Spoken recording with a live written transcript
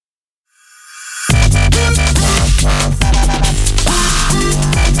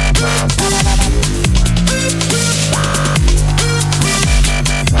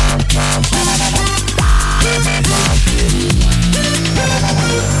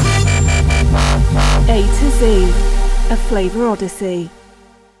to Z, a flavor odyssey.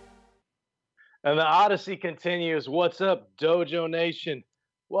 And the Odyssey continues. What's up, Dojo Nation?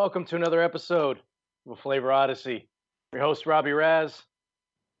 Welcome to another episode of a Flavor Odyssey. Your host, Robbie Raz.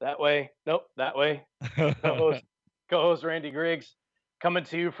 That way. Nope, that way. Co-host Randy Griggs. Coming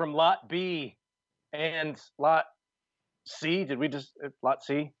to you from Lot B and Lot C. Did we just... Lot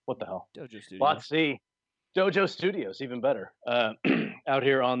C? What the hell? Dojo Studios. Lot C. Dojo Studios, even better. Out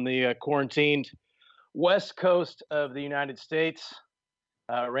here on the quarantined west coast of the United States.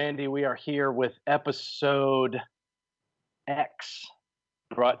 Randy, we are here with episode X,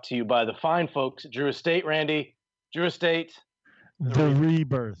 brought to you by the fine folks at Drew Estate. Randy, Drew Estate. The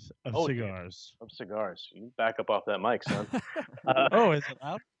rebirth of cigars. Of cigars. You back up off that mic, son. Is it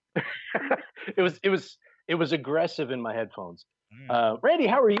loud? It was aggressive in my headphones. Randy,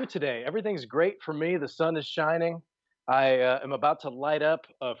 how are you today? Everything's great for me. The sun is shining. I am about to light up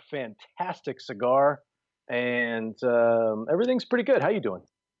a fantastic cigar. And everything's pretty good. How you doing?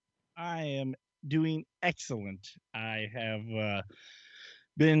 I am doing excellent. I have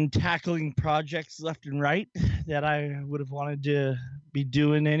been tackling projects left and right that I would have wanted to be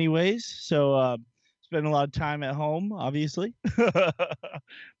doing anyways. So spend a lot of time at home, obviously.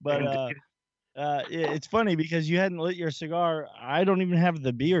 But it's funny because you hadn't lit your cigar. I don't even have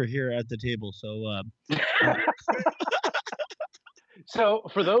the beer here at the table. So So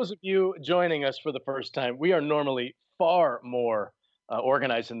for those of you joining us for the first time, we are normally far more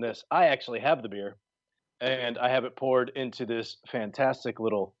organized than this. I actually have the beer, and I have it poured into this fantastic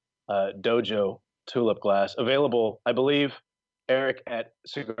little Dojo tulip glass, available, I believe, Eric, at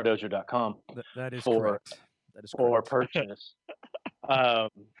cigardojo.com. That is for, correct. That is for correct. purchase.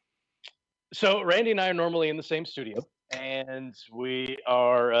 So Randy and I are normally in the same studio, and we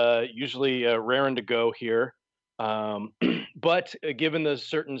are usually raring to go here. But given the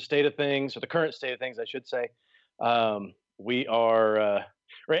certain state of things, or the current state of things, I should say, we are,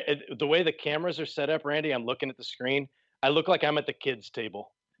 the way the cameras are set up, Randy, I'm looking at the screen. I look like I'm at the kids'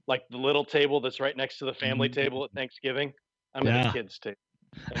 table, like the little table that's right next to the family table at Thanksgiving. I'm at the kids' table.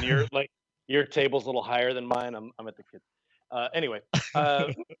 And you're like, your table's a little higher than mine. I'm at the kids. Anyway,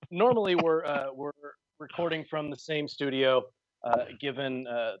 normally we're recording from the same studio. Given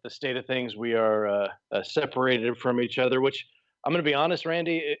the state of things, we are separated from each other, which I'm going to be honest,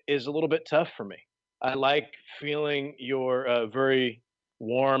 Randy, is a little bit tough for me. I like feeling your very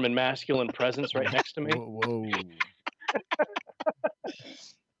warm and masculine presence right next to me. Whoa.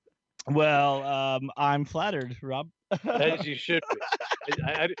 Well, I'm flattered, Rob. As you should be.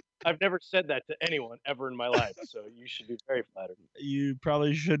 I've never said that to anyone ever in my life, so you should be very flattered. You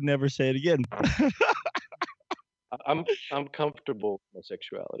probably should never say it again. I'm comfortable with my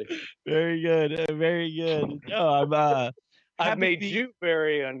sexuality. Very good, very good. No, I've made you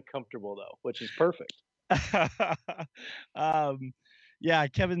very uncomfortable though, which is perfect. Yeah,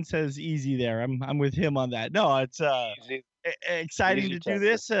 Kevin says easy there. I'm with him on that. No, it's exciting to do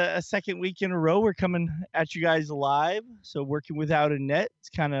this a second week in a row. We're coming at you guys live, so working without a net. It's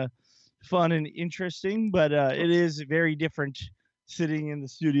kind of fun and interesting, but it is very different sitting in the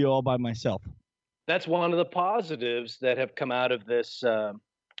studio all by myself. That's one of the positives that have come out of this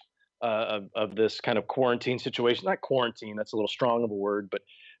of this kind of quarantine situation. Not quarantine, that's a little strong of a word, but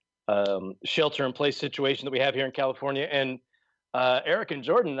shelter-in-place situation that we have here in California. And Eric and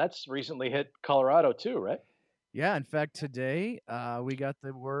Jordan, that's recently hit Colorado too, right? Yeah, in fact, today we got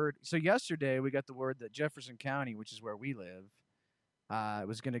the word. So yesterday we got the word that Jefferson County, which is where we live,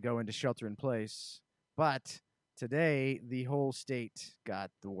 was going to go into shelter-in-place. But today the whole state got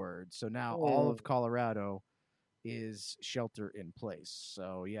the word. So now all of Colorado is shelter-in-place.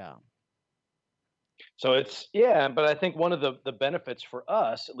 So, yeah. So it's, but I think one of the benefits for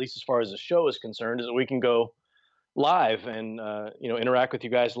us, at least as far as the show is concerned, is that we can go live and, interact with you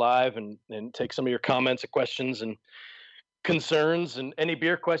guys live and take some of your comments and questions and concerns, and any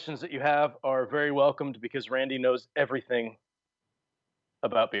beer questions that you have are very welcomed because Randy knows everything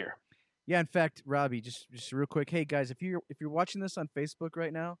about beer. Yeah, in fact, Robbie, just real quick, hey guys, if you're watching this on Facebook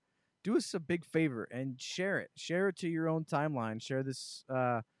right now, do us a big favor and share it. Share it to your own timeline. Share this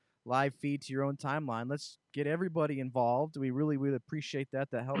live feed to your own timeline. Let's get everybody involved. We really would appreciate that.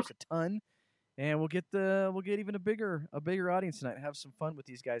 That helps a ton. And we'll get even a bigger audience tonight. Have some fun with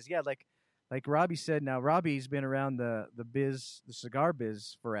these guys. Yeah, like Robbie said. Now Robbie's been around the cigar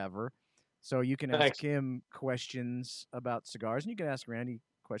biz forever, so you can ask him questions about cigars, and you can ask Randy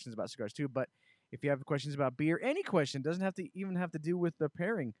questions about cigars too. But if you have questions about beer, any question doesn't have to do with the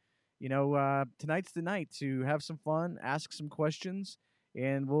pairing. Tonight's the night to have some fun, ask some questions,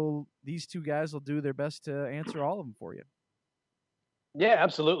 and these two guys will do their best to answer all of them for you. Yeah,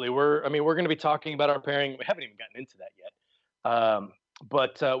 absolutely. We're going to be talking about our pairing. We haven't even gotten into that yet.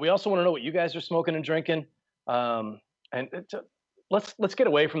 But we also want to know what you guys are smoking and drinking. Um, and let's get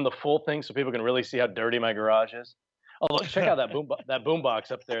away from the full thing so people can really see how dirty my garage is. Oh, look, check out that boom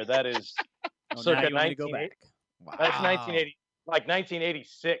box up there. That is Oh, now circa you want me to go 1980. back? Wow. That's 1980, like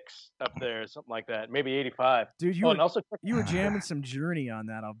 1986 up there, something like that. Maybe 85. Dude, Oh, and also you were jamming some Journey on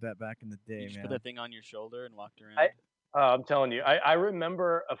that, I'll bet, back in the day, You just man. put that thing on your shoulder and walked around. I'm telling you, I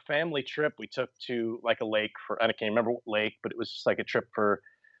remember a family trip we took to like a lake for, I can't remember what lake, but it was just like a trip for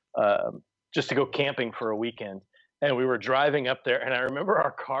just to go camping for a weekend. And we were driving up there, and I remember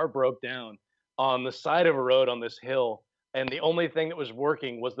our car broke down on the side of a road on this hill. And the only thing that was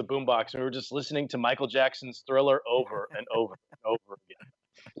working was the boombox. And we were just listening to Michael Jackson's Thriller over and over and over again.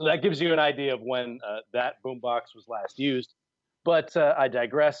 So that gives you an idea of when that boombox was last used. But I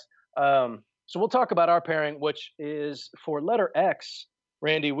digress. So we'll talk about our pairing, which is for letter X.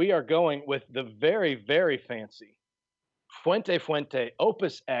 Randy, we are going with the very, very fancy Fuente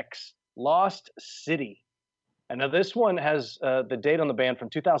OpusX Lost City. And now this one has the date on the band from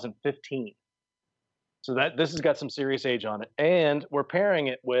 2015. So this has got some serious age on it. And we're pairing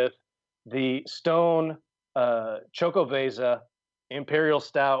it with the Stone Xocoveza Imperial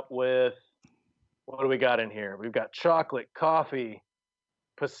Stout with, what do we got in here? We've got chocolate, coffee,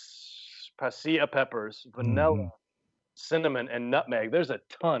 pasilla peppers, vanilla, cinnamon, and nutmeg. There's a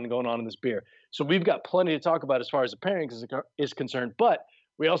ton going on in this beer. So we've got plenty to talk about as far as the pairing is concerned. But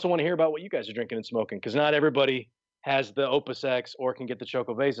we also want to hear about what you guys are drinking and smoking, because not everybody has the Opus X or can get the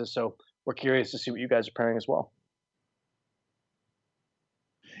Xocoveza. So we're curious to see what you guys are pairing as well.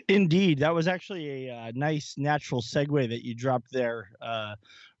 Indeed, that was actually a nice natural segue that you dropped there,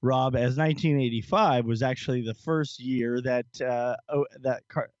 Rob, as 1985 was actually the first year that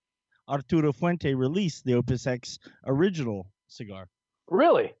Arturo Fuente released the Opus X original cigar.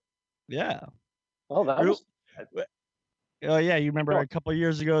 Really? Yeah. Oh, that was... Oh, yeah. You remember a couple of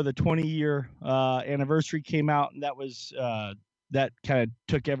years ago, the 20-year anniversary came out, and that was that kind of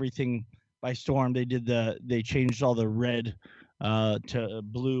took everything by storm. They changed all the red to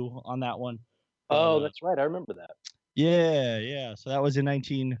blue on that one. Oh, that's right. I remember that. Yeah. So that was in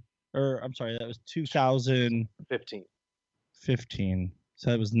that was 2015. 15. So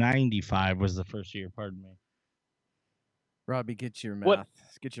that was 95 was the first year. Pardon me. Robbie, get your math.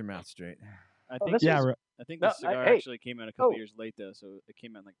 Get your math straight. I think the cigar actually came out a couple years late though, so it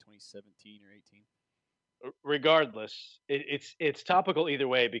came out in like 2017 or 18. Regardless, it's topical either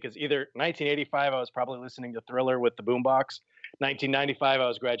way, because either 1985 I was probably listening to Thriller with the boombox, 1995 I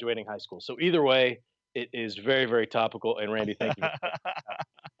was graduating high school. So either way, it is very, very topical. And Randy, thank you.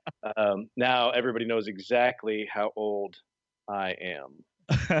 Now everybody knows exactly how old I am.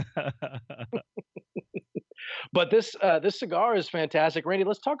 But this cigar is fantastic. Randy,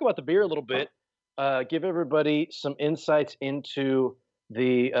 let's talk about the beer a little bit. Give everybody some insights into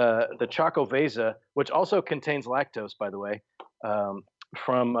the Xocoveza, which also contains lactose, by the way,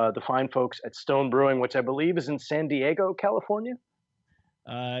 from the fine folks at Stone Brewing, which I believe is in San Diego, California.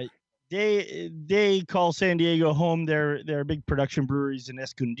 They call San Diego home. They're big production breweries in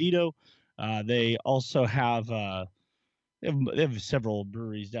Escondido. They also have they have several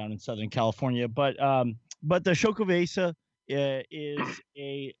breweries down in Southern California, but the Xocoveza is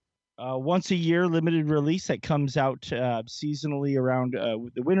a once a year limited release that comes out seasonally around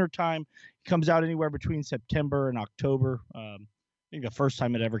the winter time. It comes out anywhere between September and October. I think the first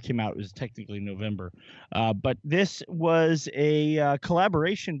time it ever came out was technically November. But this was a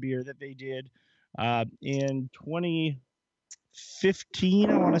collaboration beer that they did in 2015.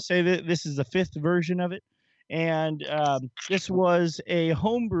 I want to say that this is the 5th version of it. And this was a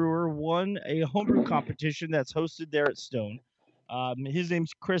home brewer won a homebrew competition that's hosted there at Stone. His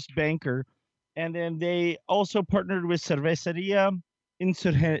name's Chris Banker. And then they also partnered with Cerveceria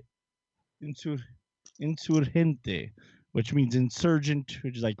Insurgente, which means insurgent,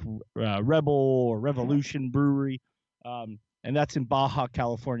 which is like rebel or revolution brewery. And that's in Baja,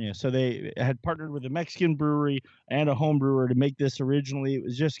 California. So they had partnered with a Mexican brewery and a home brewer to make this originally. It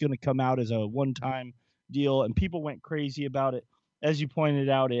was just going to come out as a one-time deal, and people went crazy about it. As you pointed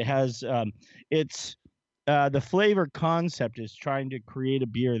out, it has the flavor concept is trying to create a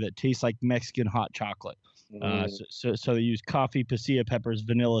beer that tastes like Mexican hot chocolate. So they use coffee, pasilla peppers,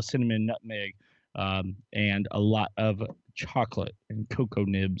 vanilla, cinnamon, nutmeg, and a lot of chocolate and cocoa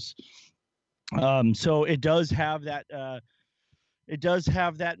nibs. So it does have that. It does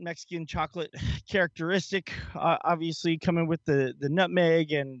have that Mexican chocolate characteristic, obviously coming with the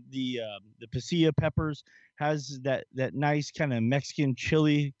nutmeg and the pasilla peppers. Has that nice kind of Mexican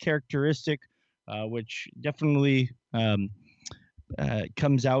chili characteristic, which definitely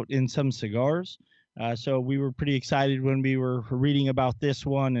comes out in some cigars. So we were pretty excited when we were reading about this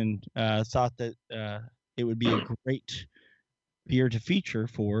one, and thought that it would be a great beer to feature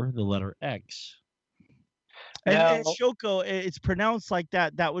for the letter X. And Xoco, it's pronounced like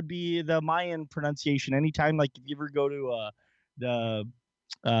that. That would be the Mayan pronunciation. Anytime, like if you ever go to the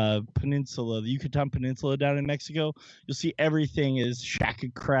peninsula, the Yucatan Peninsula down in Mexico, you'll see everything is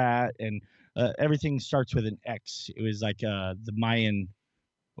Shakakrat, and everything starts with an X. It was like the Mayan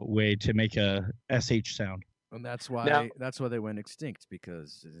way to make a SH sound. And that's why they went extinct,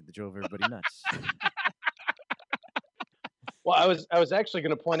 because they drove everybody nuts. Well, I was actually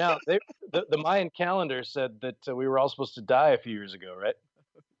going to point out the Mayan calendar said that we were all supposed to die a few years ago, right?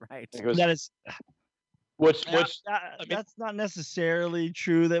 Right. That is. That's not necessarily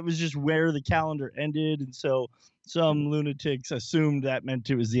true. That was just where the calendar ended, and so some lunatics assumed that meant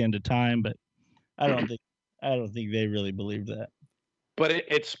it was the end of time. But I don't think they really believed that. But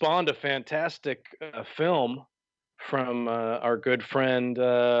it spawned a fantastic film from our good friend.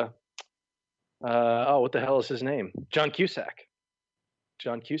 What the hell is his name? John Cusack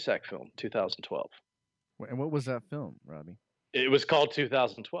film, 2012. And what was that film, Robbie? It was called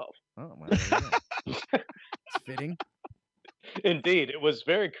 2012. Oh, wow. It's fitting. Indeed, it was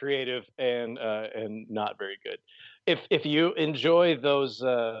very creative and not very good. If you enjoy those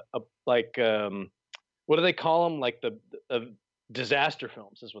what do they call them? Like the disaster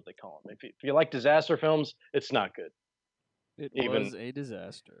films is what they call them. If you like disaster films, it's not good. It was a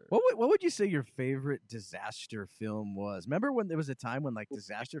disaster. What would you say your favorite disaster film was? Remember when there was a time when like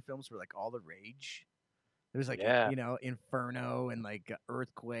disaster films were like all the rage? There was like Inferno and like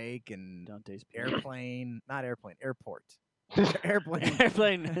Earthquake and Dante's Airplane, not Airplane, Airport. Airplane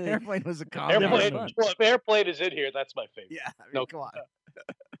was a comedy. Well, if Airplane is in here, that's my favorite. Yeah, I mean, come on.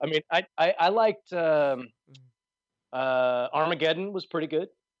 I mean, I liked Armageddon was pretty good.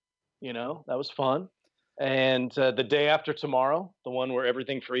 You know, that was fun. And The Day After Tomorrow, the one where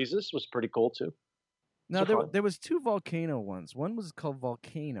everything freezes, was pretty cool too. No, there was two volcano ones. One was called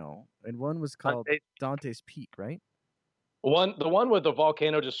Volcano, and one was called Dante's Peak, right? The one with the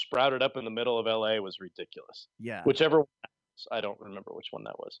volcano just sprouted up in the middle of LA was ridiculous. Yeah. Whichever one, I don't remember which one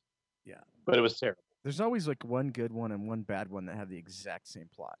that was. Yeah. But it was terrible. There's always like one good one and one bad one that have the exact same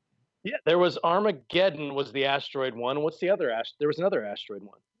plot. Yeah, there was Armageddon was the asteroid one. What's the other there was another asteroid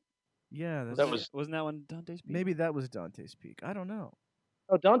one. Yeah, wasn't that one Dante's Peak? Maybe that was Dante's Peak. I don't know.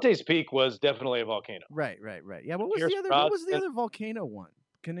 Oh, Dante's Peak was definitely a volcano. Right. Yeah, what was the other volcano one?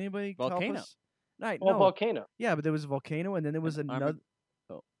 Can anybody help us? Right, no. Volcano. Yeah, but there was a volcano, and then there was another.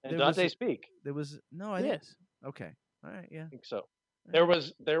 And Dante's Peak. There was no. I think. Okay. All right. Yeah. I think so. There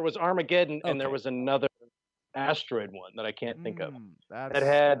was Armageddon, and there was another asteroid one that I can't think of. That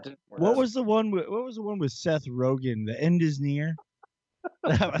had. What was the one with Seth Rogen? The End Is Near.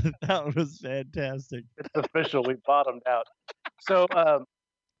 that was fantastic. It's official. We bottomed out. So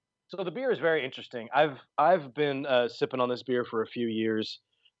the beer is very interesting. I've been sipping on this beer for a few years.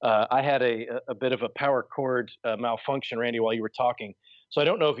 I had a bit of a power cord malfunction, Randy, while you were talking. So I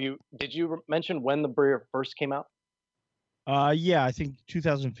don't know if did you mention when the beer first came out? Yeah, I think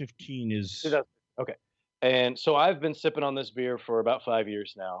 2015 is. Okay. And so I've been sipping on this beer for about 5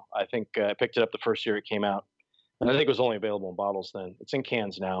 years now. I think I picked it up the first year it came out. And I think it was only available in bottles then. It's in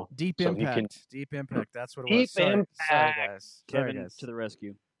cans now. Deep Impact. That's what it was. Sorry, guys. Kevin to the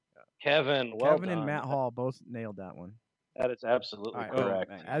rescue. Kevin, well Kevin done. and Matt Hall both nailed that one. That is absolutely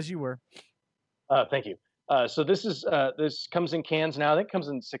correct. As you were. Thank you. So this comes in cans now. I think it comes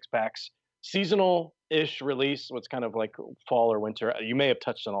in 6-packs. Seasonal-ish release. What's kind of like fall or winter. You may have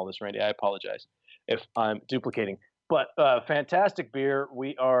touched on all this, Randy. I apologize if I'm duplicating. But fantastic beer.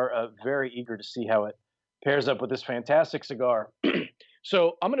 We are very eager to see how it pairs up with this fantastic cigar.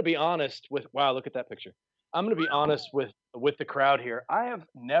 So I'm going to be honest with, wow, look at that picture. I'm going to be honest with the crowd here. I have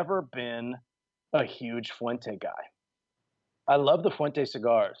never been a huge Fuente guy. I love the Fuente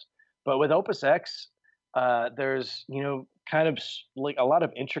cigars, but with OpusX, there's, kind of like a lot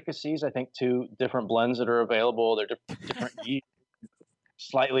of intricacies, I think, to different blends that are available. They're different yeast,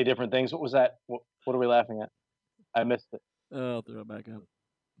 slightly different things. What was that? What are we laughing at? I missed it. Oh, I'll throw it back up.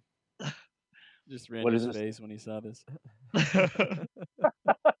 Just ran his face when he saw this.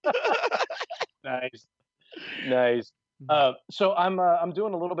 Nice. So I'm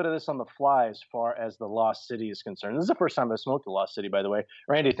doing a little bit of this on the fly as far as the Lost City is concerned. This is the first time I've smoked the Lost City, by the way.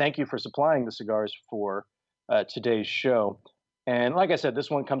 Randy, thank you for supplying the cigars for today's show. And like I said, this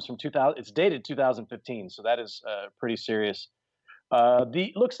one comes from 2000. It's dated 2015, so that is pretty serious.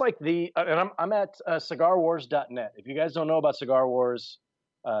 Looks like and I'm at cigarwars.net. If you guys don't know about Cigar Wars,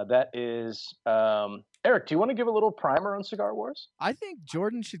 That is Eric. Do you want to give a little primer on Cigar Wars? I think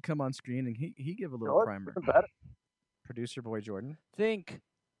Jordan should come on screen and he give a little Sure, primer. even better. Producer boy Jordan. Think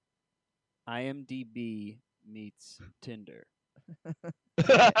IMDb meets Tinder.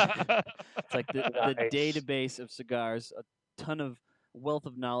 It's like the Nice. database of cigars, a ton of wealth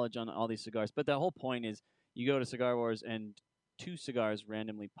of knowledge on all these cigars. But the whole point is you go to Cigar Wars and 2 cigars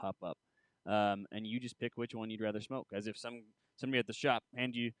randomly pop up. And you just pick which one you'd rather smoke, as if somebody at the shop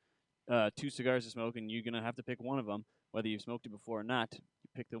hand you 2 cigars to smoke, and you're going to have to pick one of them, whether you've smoked it before or not. You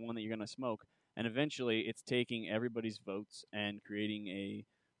pick the one that you're going to smoke, and eventually it's taking everybody's votes and creating a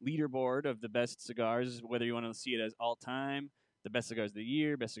leaderboard of the best cigars, whether you want to see it as all time, the best cigars of the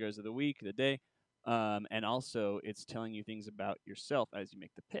year, best cigars of the week, the day, and also it's telling you things about yourself as you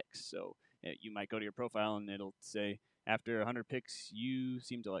make the picks. So you might go to your profile and it'll say, after 100 picks, you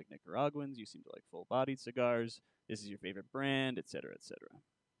seem to like Nicaraguans, you seem to like full-bodied cigars, this is your favorite brand, etc., etc.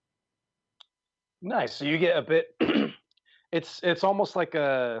 Nice. So you get a bit. It's almost like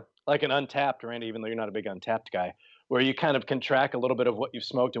an Untapped, Randy. Even though you're not a big Untapped guy, where you kind of can track a little bit of what you've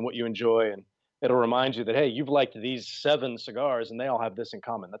smoked and what you enjoy, and it'll remind you that, hey, you've liked these 7 cigars, and they all have this in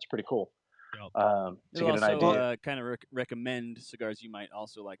common. That's pretty cool. Yep. To It'll get an also idea. kind of recommend cigars you might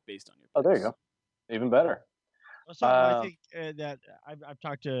also like based on your picks. Oh, there you go. Even better. So I think that I've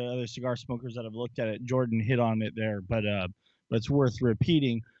talked to other cigar smokers that have looked at it. Jordan hit on it there, but it's worth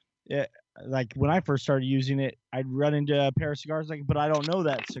repeating. Like when I first started using it, I'd run into a pair of cigars like, but I don't know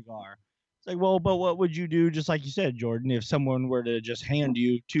that cigar. It's like, well, but what would you do? Just like you said, Jordan, if someone were to just hand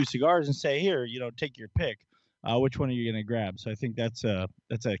you 2 cigars and say, here, take your pick, which one are you going to grab? So I think that's a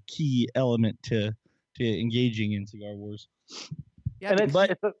key element to engaging in Cigar Wars. Yeah, And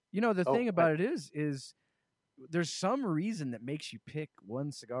the thing about it is there's some reason that makes you pick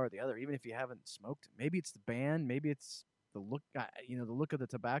one cigar or the other, even if you haven't smoked it. Maybe it's the band, maybe it's the look, the look of the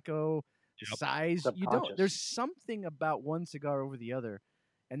tobacco, the size. You don't. There's something about one cigar over the other,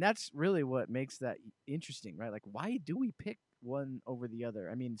 and that's really what makes that interesting, right? Like, why do we pick one over the other?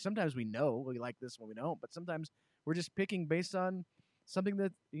 I mean, sometimes we know we like this one, we don't, but sometimes we're just picking based on something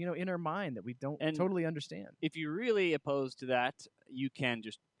that in our mind that we don't totally understand. If you're really opposed to that, you can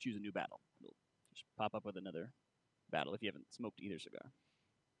just choose a new battle. It'll just pop up with another battle if you haven't smoked either cigar.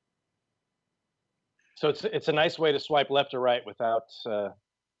 So it's a nice way to swipe left or right without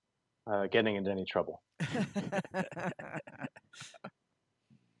getting into any trouble.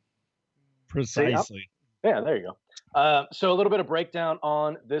 Precisely. Yeah, there you go. So a little bit of breakdown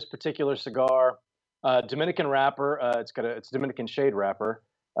on this particular cigar. Dominican wrapper. It's a Dominican shade wrapper,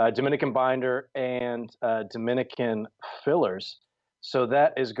 Dominican binder, and Dominican fillers. So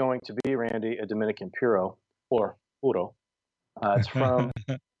that is going to be, Randy, a Dominican Puro or Puro. It's from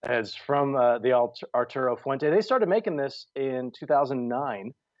the Arturo Fuente. They started making this in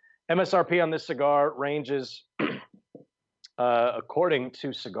 2009. MSRP on this cigar ranges, according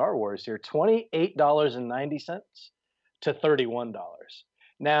to Cigar Wars here, $28.90 to $31.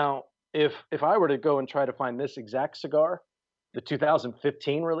 Now, if I were to go and try to find this exact cigar, the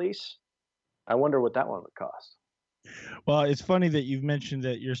 2015 release, I wonder what that one would cost. Well, it's funny that you've mentioned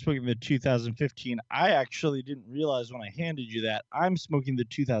that you're smoking the 2015. I actually didn't realize when I handed you that I'm smoking the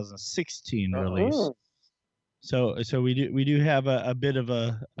 2016 release. So we do have a bit of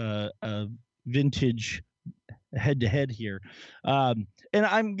a vintage head-to-head here. And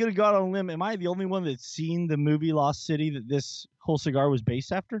I'm gonna go out on a limb. Am I the only one that's seen the movie Lost City that this whole cigar was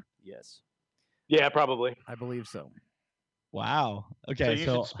based after? Yes. Yeah, probably. I believe so. Wow. Okay. So you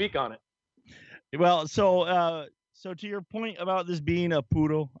should speak on it. Well, so to your point about this being a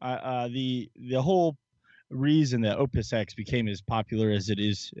puro, the whole reason that OpusX became as popular as it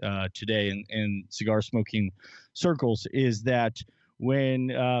is today in cigar smoking circles is that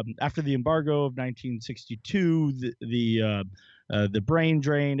when after the embargo of 1962, the brain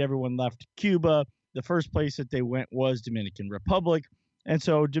drained, everyone left Cuba. The first place that they went was Dominican Republic, and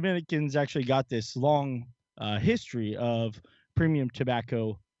so Dominicans actually got this long history of premium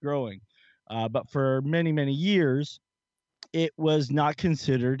tobacco growing. But for many, many years, it was not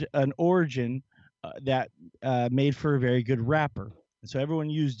considered an origin that made for a very good wrapper. And so everyone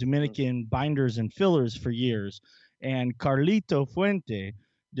used Dominican binders and fillers for years. And Carlito Fuente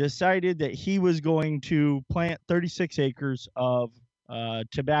decided that he was going to plant 36 acres of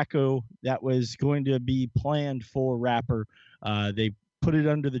tobacco that was going to be planned for wrapper. They put it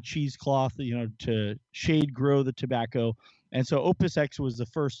under the cheesecloth, to shade grow the tobacco. And so OpusX was the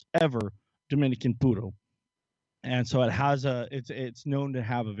first ever Dominican Puro. And so it has it's known to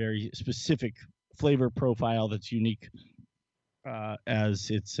have a very specific flavor profile that's unique, as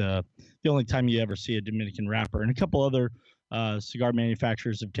it's the only time you ever see a Dominican wrapper. And a couple other cigar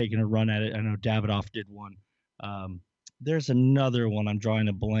manufacturers have taken a run at it. I know Davidoff did one. There's another one. I'm drawing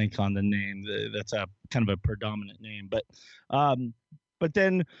a blank on the name. That's a kind of a predominant name. But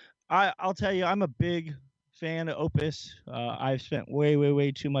then I'll tell you, I'm a big fan of Opus. I've spent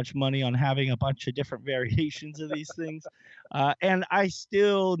way too much money on having a bunch of different variations of these things. And I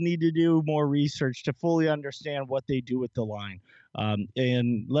still need to do more research to fully understand what they do with the line.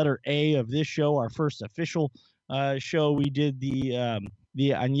 In letter A of this show, our first official show, we did the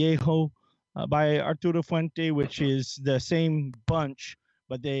Añejo by Arturo Fuente, which is the same bunch,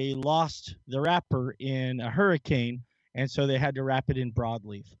 but they lost the wrapper in a hurricane, and so they had to wrap it in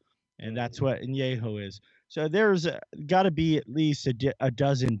broadleaf. And that's what Añejo is. So there's got to be at least a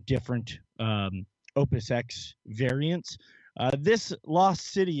dozen different OpusX variants. This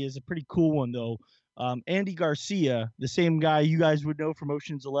Lost City is a pretty cool one, though. Andy Garcia, the same guy you guys would know from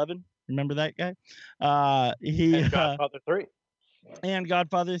Ocean's 11. Remember that guy? And Godfather 3. And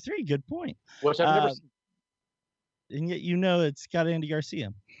Godfather 3. Good point. Which I've never seen. And yet you know it's got Andy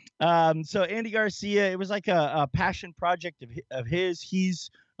Garcia. So Andy Garcia, it was like a passion project of his. He's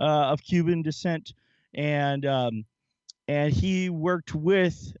of Cuban descent, and he worked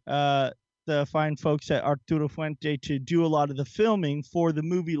with the fine folks at Arturo Fuente to do a lot of the filming for the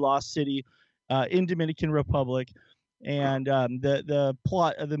movie Lost City in Dominican Republic. And the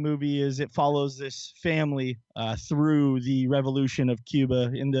plot of the movie is it follows this family through the revolution of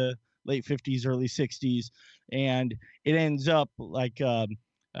Cuba in the late 50s, early 60s, and it ends up like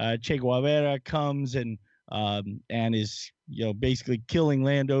Che Guevara comes and is basically killing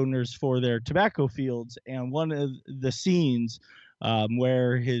landowners for their tobacco fields. And one of the scenes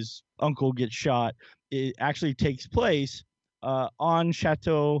where his uncle gets shot, it actually takes place on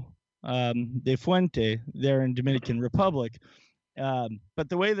Chateau de Fuente there in Dominican Republic. But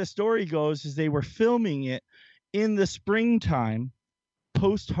the way the story goes is they were filming it in the springtime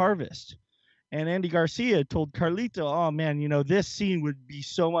post-harvest. And Andy Garcia told Carlito, oh, man, this scene would be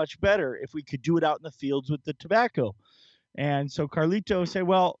so much better if we could do it out in the fields with the tobacco. And so Carlito said,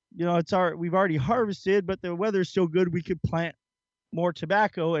 well, we've already harvested, but the weather's still good. We could plant more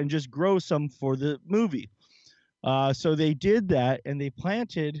tobacco and just grow some for the movie. So they did that, and they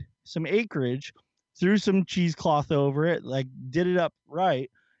planted some acreage, threw some cheesecloth over it, did it up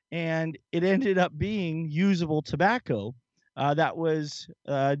right, and it ended up being usable tobacco. That was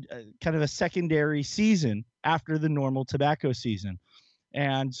kind of a secondary season after the normal tobacco season.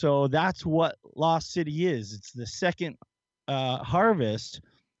 And so that's what Lost City is. It's the second harvest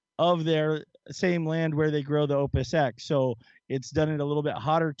of their same land where they grow the Opus X. So it's done at a little bit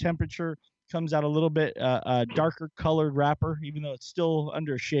hotter temperature, comes out a little bit darker colored wrapper, even though it's still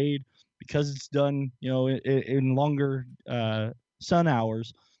under shade because it's done, in longer sun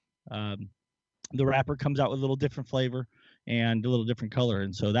hours. The wrapper comes out with a little different flavor and a little different color,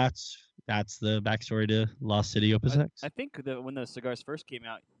 and so that's the backstory to Lost City Opus X. I think that when the cigars first came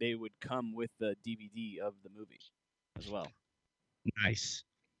out, they would come with the DVD of the movie as well. Nice.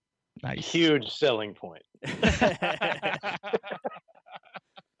 Huge selling point.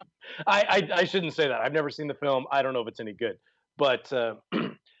 I shouldn't say that. I've never seen the film. I don't know if it's any good, but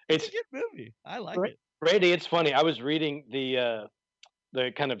it's a good movie. I like it. Brady, it's funny. I was reading the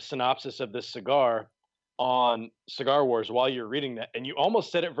kind of synopsis of this cigar on Cigar Wars while you're reading that, and you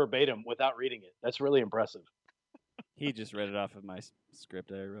almost said it verbatim without reading it. That's really impressive. He just read it off of my script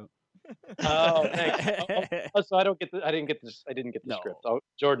that I wrote. Oh, thanks. So I didn't get the script.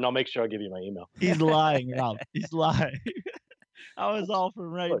 Jordan, I'll make sure I'll give you my email. He's lying, Rob. He's lying. I was all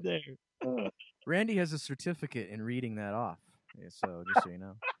from right there. Randy has a certificate in reading that off. So just so you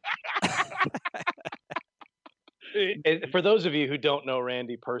know. For those of you who don't know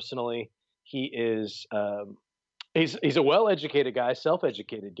Randy personally, he is he's a well-educated guy,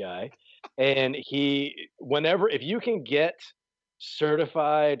 self-educated guy, and if you can get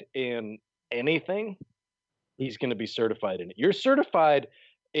certified in anything, he's going to be certified in it. You're certified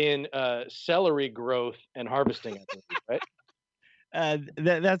in celery growth and harvesting, I think, right?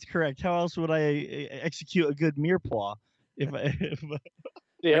 That's correct. How else would I execute a good mirepoix?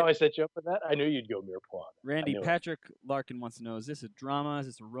 See how I set you up for that? I knew you'd go mirepoix. Randy, Patrick Larkin wants to know: is this a drama? Is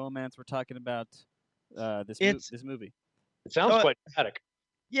this a romance? We're talking about this movie. It sounds quite dramatic.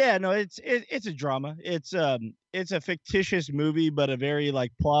 Yeah, no, it's a drama. It's a fictitious movie, but a very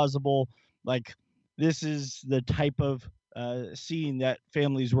plausible. This is the type of scene that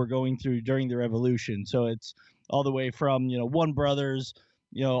families were going through during the revolution. So it's all the way from one brother's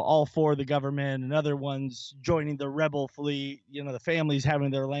all for the government, and other ones joining the rebel fleet. The families having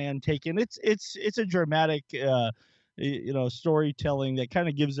their land taken. It's a dramatic storytelling that kind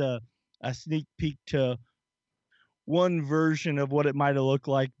of gives a sneak peek to one version of what it might have looked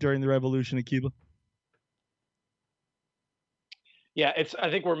like during the revolution of Cuba? Yeah, I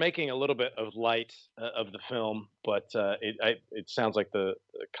think we're making a little bit of light of the film, but it sounds like the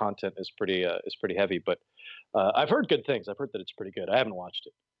content is pretty heavy. But I've heard good things. I've heard that it's pretty good. I haven't watched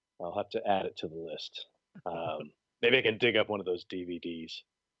it. I'll have to add it to the list. Maybe I can dig up one of those DVDs.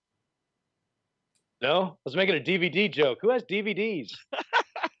 No, I was making a DVD joke. Who has DVDs?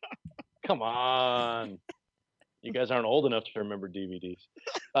 Come on, you guys aren't old enough to remember DVDs.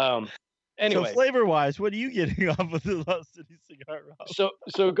 Anyway, so flavor-wise, what are you getting off of the Lost City cigar, Rob?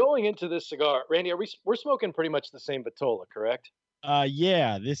 So going into this cigar, Randy, we're smoking pretty much the same Vitola, correct?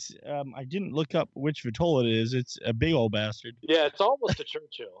 Yeah. This I didn't look up which Vitola it is. It's a big old bastard. Yeah, it's almost a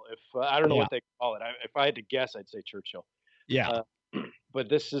Churchill. If I don't know Yeah. what they call it, if I had to guess, I'd say Churchill. Yeah. But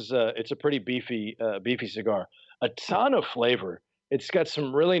this is it's a pretty beefy cigar. A ton of flavor. It's got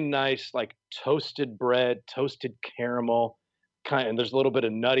some really nice like toasted bread, toasted caramel kind, and there's a little bit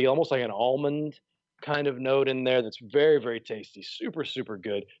of nutty, almost like an almond kind of note in there. That's very, very tasty. Super, super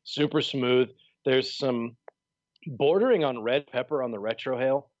good. Super smooth. There's some bordering on red pepper on the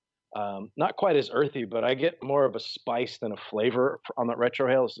retrohale. Not quite as earthy, but I get more of a spice than a flavor on that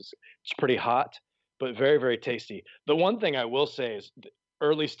retrohale. It's pretty hot, but very, very tasty. The one thing I will say is the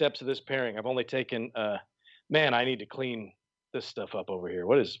early steps of this pairing. I've only taken. Man, I need to clean this stuff up over here.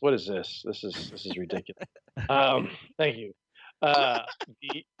 What is this? This is ridiculous. Thank you.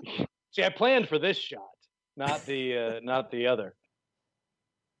 See, I planned for this shot, not the other.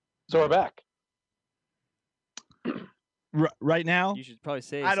 So we're back. Right now, You should probably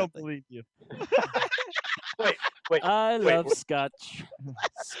say I don't something. believe you. Wait. I wait, love wait. Scotch.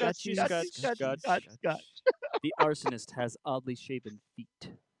 Scotchy, Scotch, Scotch, Scotch, Scotch. Scotch. The arsonist has oddly shaven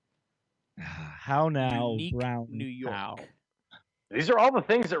feet. How now, Unique Brown New York. cow? These are all the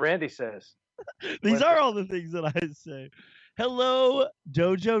things that Randy says. These are all the things that I say. Hello,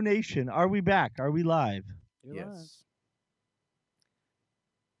 Dojo Nation. Are we back? Are we live? You're live. Yes.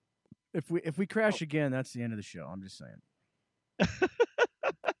 If we crash again, that's the end of the show. I'm just saying.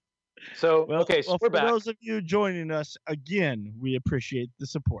 So okay, so well, we're for back. those of you joining us again, we appreciate the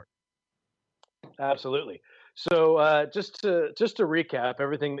support. Absolutely. So just to recap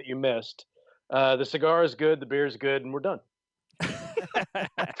everything that you missed, the cigar is good, the beer is good, and we're done.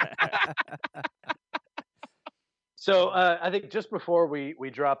 So I think just before we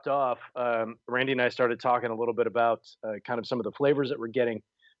dropped off, Randy and I started talking a little bit about kind of some of the flavors that we're getting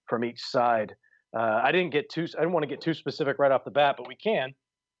from each side. I didn't want to get too specific right off the bat, but we can.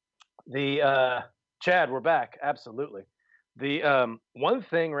 The Chad, we're back. Absolutely. The one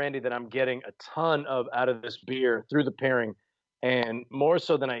thing, Randy, that I'm getting a ton of out of this beer through the pairing, and more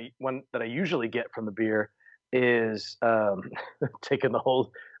so than I usually get from the beer, is taking the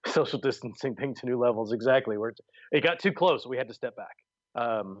whole social distancing thing to new levels. Exactly. It got too close. We had to step back.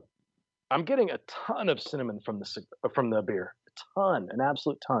 I'm getting a ton of cinnamon from the beer. A ton, an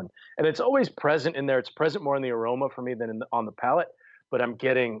absolute ton. And it's always present in there. It's present more in the aroma for me than on the palate. But I'm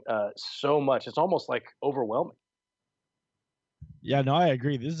getting so much. It's almost like overwhelming. Yeah, no, I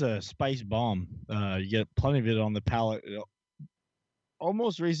agree. This is a spice bomb. You get plenty of it on the palate. It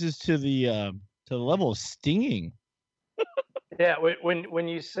almost raises to the level of stinging. Yeah, when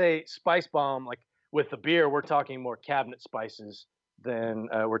you say spice bomb, like with the beer, we're talking more cabinet spices than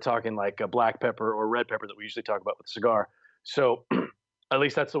we're talking like a black pepper or red pepper that we usually talk about with cigar. So at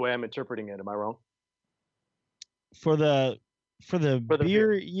least that's the way I'm interpreting it. Am I wrong? For the beer,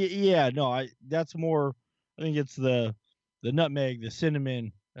 beer. yeah, no, that's more. I think it's the nutmeg, the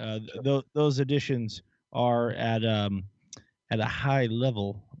cinnamon. Those additions are at a high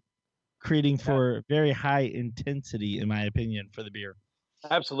level, creating for very high intensity, in my opinion, for the beer.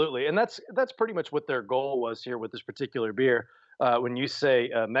 Absolutely, and that's pretty much what their goal was here with this particular beer. When you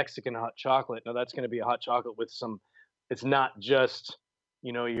say Mexican hot chocolate, now that's going to be a hot chocolate with some. It's not just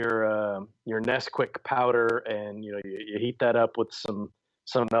your Nesquik powder, and you heat that up with some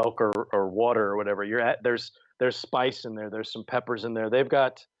milk or water or whatever. There's spice in there. There's some peppers in there. They've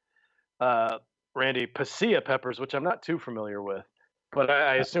got Randy pasilla peppers, which I'm not too familiar with, but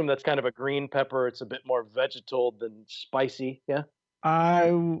I assume that's kind of a green pepper. It's a bit more vegetal than spicy. Yeah.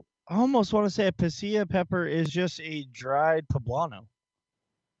 I almost want to say a pasilla pepper is just a dried poblano.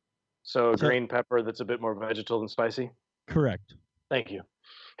 So green pepper that's a bit more vegetal than spicy. Correct. Thank you.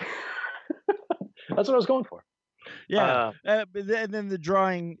 That's what I was going for. Yeah, but then the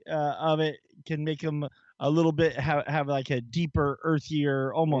drawing of it can make them a little bit have like a deeper,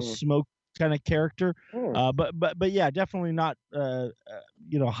 earthier, almost smoke kind of character. But yeah, definitely not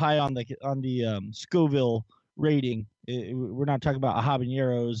high on the Scoville rating. We're not talking about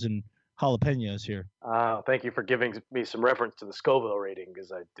habaneros and jalapenos here. Thank you for giving me some reference to the Scoville rating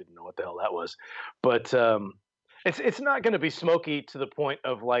because I didn't know what the hell that was. But it's not going to be smoky to the point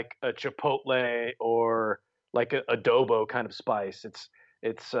of like a chipotle or like a adobo kind of spice.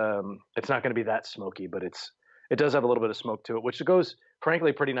 It's not going to be that smoky, but it does have a little bit of smoke to it, which goes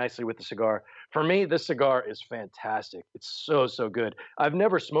frankly pretty nicely with the cigar. For me, this cigar is fantastic. It's so good. I've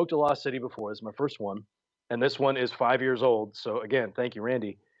never smoked a Lost City before. It's my first one, and this one is 5 years old. So again, thank you,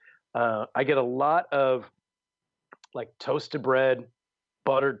 Randy. I get a lot of like toasted bread,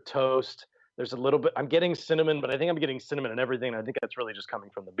 buttered toast. There's a little bit, I'm getting cinnamon, but I think I'm getting cinnamon and everything. And I think that's really just coming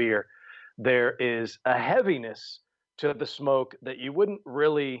from the beer. There is a heaviness to the smoke that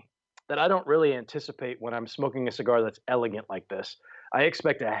I don't really anticipate when I'm smoking a cigar that's elegant like this. I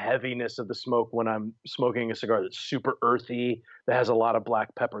expect a heaviness of the smoke when I'm smoking a cigar that's super earthy, that has a lot of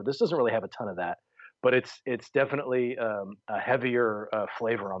black pepper. This doesn't really have a ton of that, but it's definitely a heavier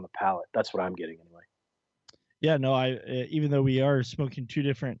flavor on the palate. That's what I'm getting anyway. Yeah, no, even though we are smoking two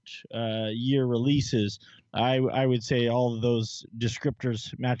different year releases, I would say all of those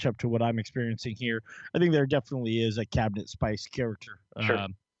descriptors match up to what I'm experiencing here. I think there definitely is a cabinet spice character Sure.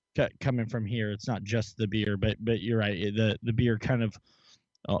 Coming from here. It's not just the beer, but you're right. The beer kind of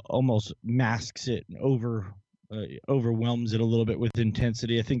almost masks it and overwhelms it a little bit with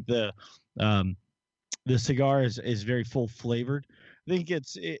intensity. I think the cigar is very full flavored. I think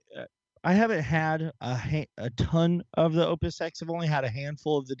I haven't had a ton of the OpusX. I've only had a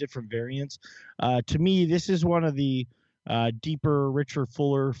handful of the different variants. To me, this is one of the deeper, richer,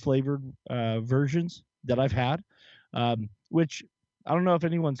 fuller flavored versions that I've had, which I don't know if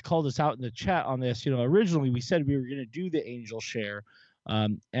anyone's called us out in the chat on this. Originally we said we were going to do the Angel Share,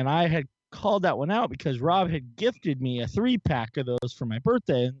 and I had called that one out because Rob had gifted me a 3-pack of those for my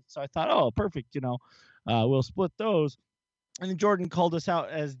birthday, and so I thought, oh, perfect, we'll split those. And then Jordan called us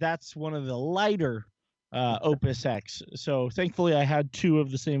out as that's one of the lighter OpusX. So thankfully I had 2 of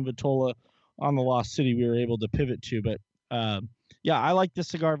the same Vitola on the Lost City we were able to pivot to. But yeah, I like this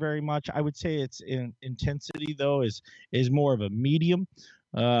cigar very much. I would say its intensity, though, is more of a medium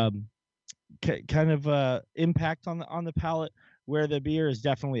kind of impact on the palate, where the beer is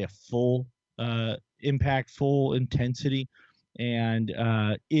definitely a full impact, full intensity, and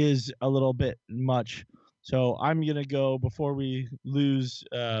is a little bit much. So I'm going to go, before we lose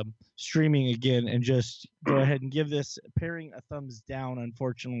streaming again, and just go ahead and give this pairing a thumbs down,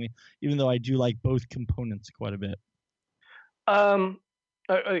 unfortunately, even though I do like both components quite a bit.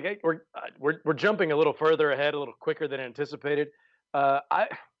 Okay, we're jumping a little further ahead, a little quicker than anticipated. I'm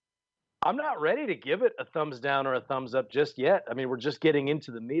not ready to give it a thumbs down or a thumbs up just yet. I mean, we're just getting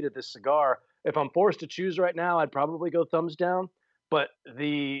into the meat of this cigar. If I'm forced to choose right now, I'd probably go thumbs down, but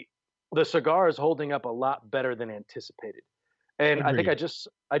the cigar is holding up a lot better than anticipated. And Agreed. I think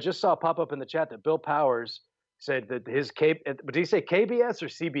I just saw pop up in the chat that Bill Powers said that but did he say KBS or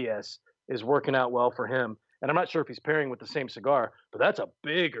CBS is working out well for him? And I'm not sure if he's pairing with the same cigar, but that's a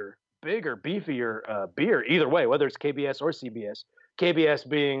bigger, beefier beer either way, whether it's KBS or CBS. KBS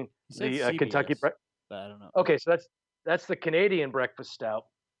being the CBS, Kentucky. but I don't know. Okay, so that's the Canadian breakfast stout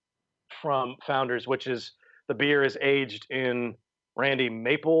from Founders, which is the beer is aged in, Randy,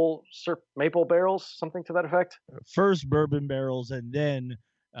 maple barrels, something to that effect. First bourbon barrels, and then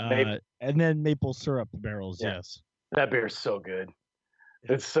maple syrup barrels. Yeah. Yes, that beer is so good.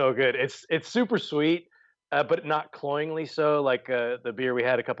 It's so good. It's super sweet, but not cloyingly so. Like the beer we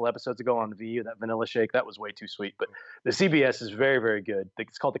had a couple episodes ago on VU, that vanilla shake, that was way too sweet. But the CBS is very, very good.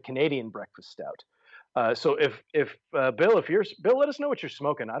 It's called the Canadian Breakfast Stout. So if Bill, let us know what you're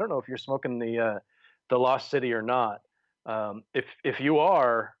smoking. I don't know if you're smoking the Lost City or not. If you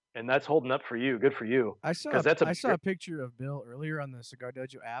are, and that's holding up for you, good for you. I saw a picture of Bill earlier on the Cigar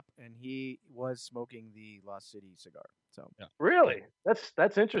Dojo app, and he was smoking the Lost City cigar. So yeah. Really,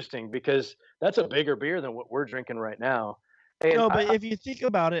 that's interesting, because that's a bigger beer than what we're drinking right now. And no, but if you think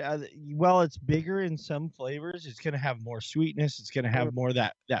about it, while it's bigger in some flavors, it's going to have more sweetness. It's going to have more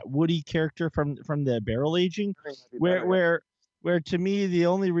that woody character from the barrel aging, where to me, the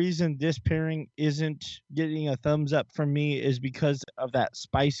only reason this pairing isn't getting a thumbs up from me is because of that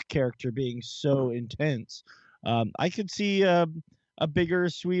spice character being so intense. I could see a bigger,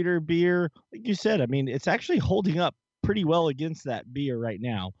 sweeter beer. Like you said, I mean, it's actually holding up pretty well against that beer right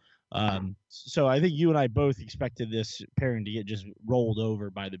now. So I think you and I both expected this pairing to get just rolled over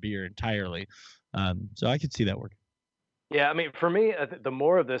by the beer entirely. So I could see that working. Yeah, I mean, for me, the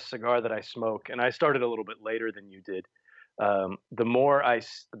more of this cigar that I smoke, and I started a little bit later than you did, the more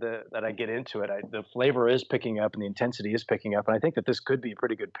that I get into it, the flavor is picking up and the intensity is picking up, and I think that this could be a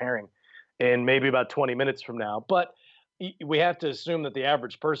pretty good pairing in maybe about 20 minutes from now. But we have to assume that the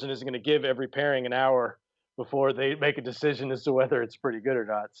average person isn't going to give every pairing an hour before they make a decision as to whether it's pretty good or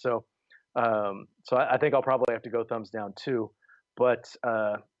not. So, I think I'll probably have to go thumbs down too. But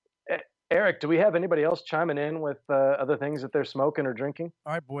Eric, do we have anybody else chiming in with other things that they're smoking or drinking?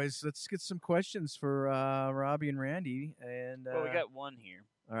 All right, boys, let's get some questions for Robbie and Randy. And Well, we got one here.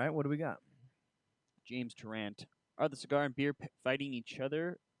 all right, what do we got? James Tarrant. Are the cigar and beer fighting each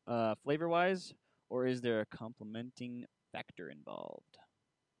other flavor-wise, or is there a complementing factor involved?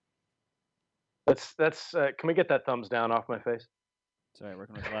 That's. Can we get that thumbs down off my face? Sorry,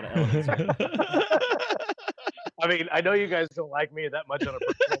 working with a lot of elements here. I mean, I know you guys don't like me that much on a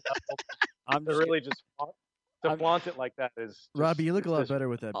personal level. I'm To just, really just flaunt it like that is. Robbie, you look a lot better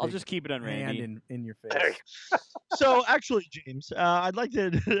with that. I'll big just keep it on hand Randy. in your There face. you So actually, James, I'd like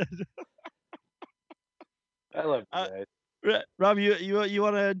to. I love you guys. Rob, you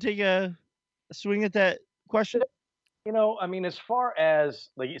want to take a swing at that question? You know, I mean, as far as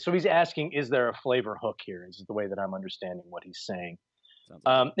like, so he's asking, is there a flavor hook here? Is the way that I'm understanding what he's saying. Sounds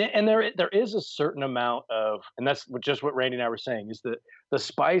like And there is a certain amount of, and that's just what Randy and I were saying, is that the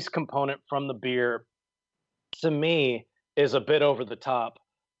spice component from the beer, to me, is a bit over the top,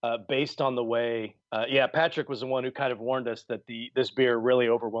 based on the way. Patrick was the one who kind of warned us that this beer really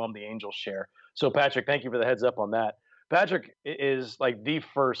overwhelmed the Angel share. So Patrick, thank you for the heads up on that. Patrick is like the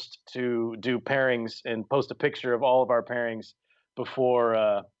first to do pairings and post a picture of all of our pairings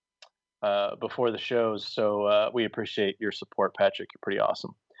before the shows. So we appreciate your support, Patrick. You're pretty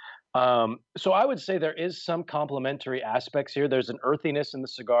awesome. So I would say there is some complementary aspects here. There's an earthiness in the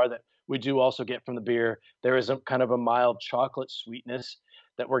cigar that we do also get from the beer. There is a kind of a mild chocolate sweetness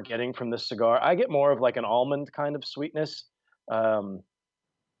that we're getting from this cigar. I get more of like an almond kind of sweetness,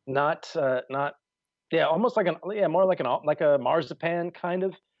 not almost like more like a marzipan kind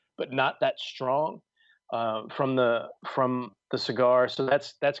of, but not that strong from the cigar. So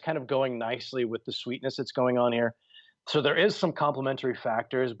that's kind of going nicely with the sweetness that's going on here. So there is some complementary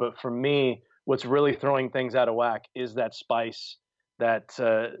factors, but for me, what's really throwing things out of whack is that spice, that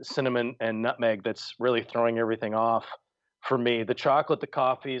cinnamon and nutmeg that's really throwing everything off for me. The chocolate, the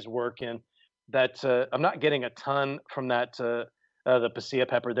coffee is working. That I'm not getting a ton from that the pasilla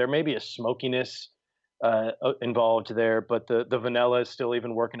pepper. There may be a smokiness involved there, but the vanilla is still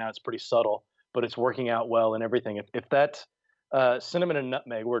even working out. It's pretty subtle, but it's working out well and everything. If that cinnamon and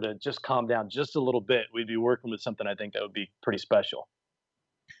nutmeg were to just calm down just a little bit, we'd be working with something I think that would be pretty special.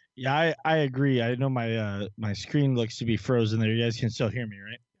 Yeah, I agree. I know my screen looks to be frozen there. You guys can still hear me,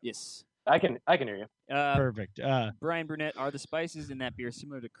 right? yes. I can hear you. Perfect. Brian Burnett, are the spices in that beer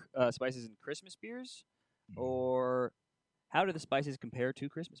similar to spices in Christmas beers, or how do the spices compare to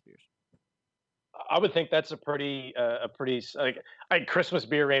Christmas beers? I would think that's a pretty like Christmas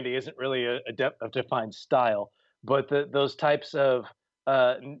beer, Randy, isn't really a defined style, but those types of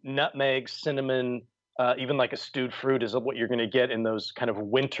nutmeg, cinnamon, even like a stewed fruit is what you're going to get in those kind of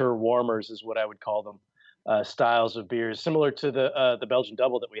winter warmers, is what I would call them, styles of beers, similar to the Belgian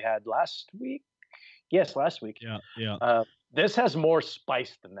double that we had last week. Yes, last week. Yeah. This has more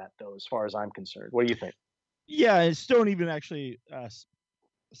spice than that, though, as far as I'm concerned. What do you think? Yeah, Stone even actually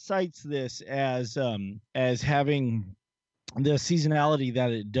cites this as having the seasonality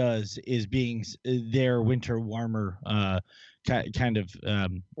that it does is being their winter warmer kind of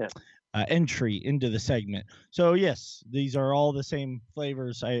entry into the segment. So yes, these are all the same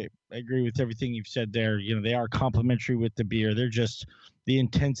flavors. I agree with everything you've said there. You know, they are complementary with the beer. They're just the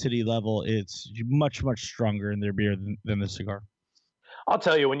intensity level. It's much stronger in their beer than the cigar. I'll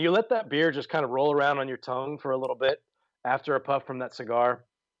tell you, when you let that beer just kind of roll around on your tongue for a little bit after a puff from that cigar,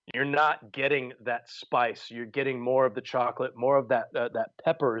 you're not getting that spice. You're getting more of the chocolate, more of that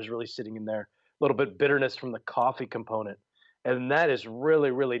pepper is really sitting in there. A little bit bitterness from the coffee component, and that is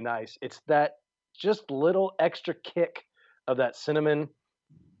really, really nice. It's that just little extra kick of that cinnamon,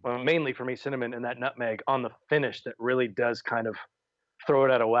 mainly for me, cinnamon and that nutmeg on the finish that really does kind of throw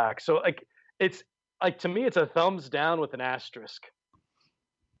it out of whack. So like it's like, to me, it's a thumbs down with an asterisk.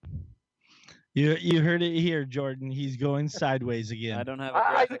 You heard it here, Jordan. He's going sideways again. I don't have a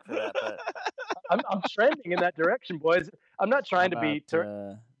graphic for that, but I'm trending in that direction, boys. I'm not trying to be.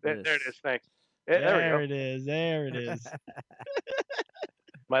 There it is. Thanks. There it is. There it is.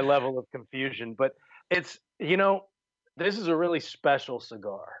 My level of confusion, but it's, this is a really special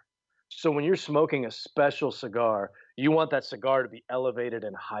cigar. So when you're smoking a special cigar, you want that cigar to be elevated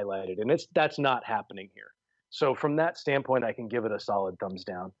and highlighted, and that's not happening here. So from that standpoint, I can give it a solid thumbs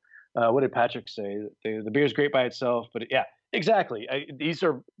down. What did Patrick say? The beer's great by itself, but yeah, exactly.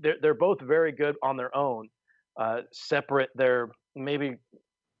 They're both very good on their own. Separate, they're maybe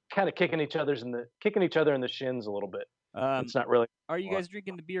kind of kicking each other in the shins a little bit. It's not really. Are you guys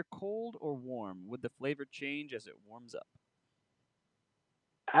drinking the beer cold or warm? Would the flavor change as it warms up?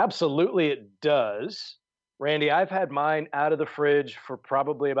 Absolutely, it does. Randy, I've had mine out of the fridge for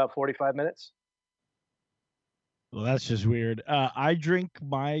probably about 45 minutes. Well, that's just weird. I drink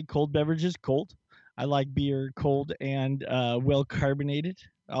my cold beverages cold. I like beer cold and well carbonated.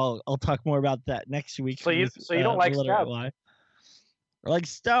 I'll talk more about that next week. So you don't like stouts? Like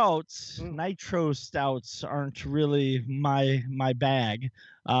stouts, nitro stouts aren't really my bag.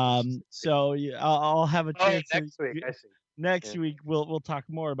 So I'll have a chance next week. I see. Next week we'll talk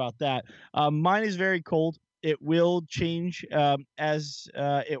more about that. Mine is very cold. It will change as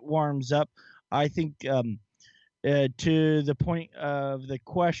it warms up. I think to the point of the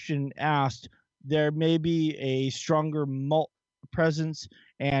question asked, there may be a stronger malt presence,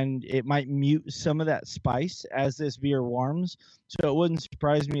 and it might mute some of that spice as this beer warms. So it wouldn't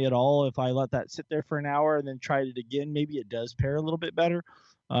surprise me at all if I let that sit there for an hour and then tried it again. Maybe it does pair a little bit better.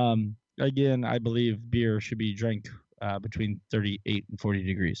 Again, I believe beer should be drank between 38 and 40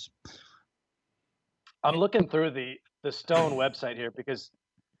 degrees. I'm looking through the Stone website here because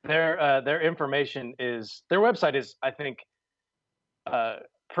their information is, their website is, I think,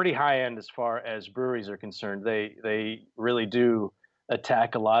 pretty high end as far as breweries are concerned. They really do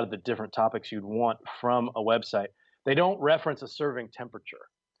attack a lot of the different topics you'd want from a website. They don't reference a serving temperature,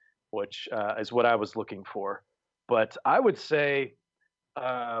 which is what I was looking for. But I would say,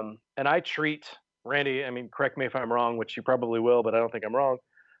 and I treat, Randy, I mean, correct me if I'm wrong, which you probably will, but I don't think I'm wrong.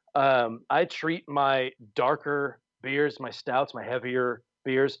 I treat my darker beers, my stouts, my heavier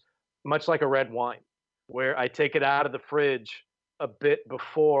beers, much like a red wine, where I take it out of the fridge a bit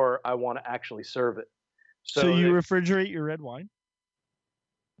before I want to actually serve it. So you refrigerate your red wine?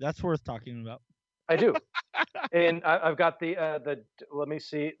 That's worth talking about. I do. And I've got the let me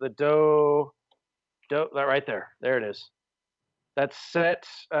see, the dough right there. There it is. That's set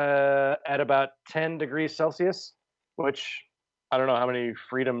at about 10 degrees Celsius, which I don't know how many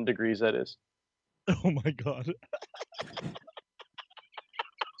freedom degrees that is. Oh my God.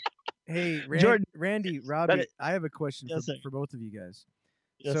 Hey, Randy, Robbie, I have a question for both of you guys.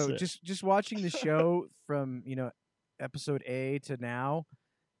 Yes, so sir. just watching the show from, episode A to now,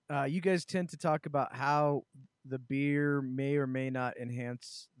 you guys tend to talk about how the beer may or may not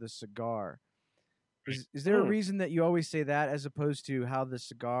enhance the cigar. Is there a reason that you always say that as opposed to how the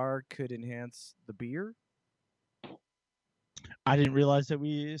cigar could enhance the beer? I didn't realize that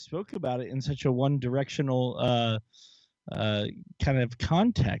we spoke about it in such a one-directional kind of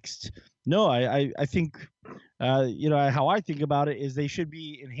context. No, I think, how I think about it is they should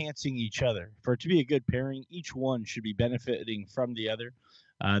be enhancing each other. For it to be a good pairing, each one should be benefiting from the other.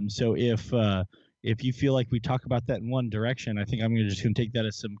 So if you feel like we talk about that in one direction, I think I'm just going to take that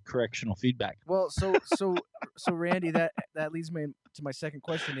as some correctional feedback. Well, so Randy, that leads me to my second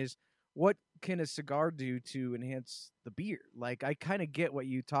question is, what can a cigar do to enhance the beer? Like, I kind of get what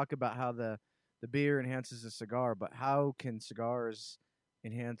you talk about, how the beer enhances the cigar, but how can cigars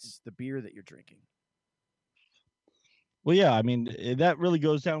enhance the beer that you're drinking? Well, yeah, I mean, that really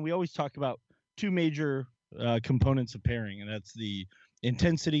goes down. We always talk about two major components of pairing, and that's the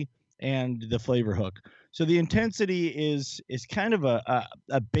intensity and the flavor hook. So the intensity is kind of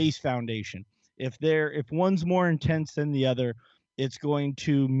a base foundation. If one's more intense than the other, it's going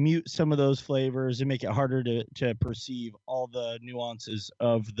to mute some of those flavors and make it harder to perceive all the nuances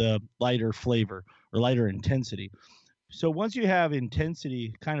of the lighter flavor or lighter intensity. So once you have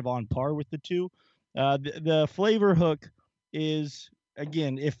intensity kind of on par with the two, the flavor hook is,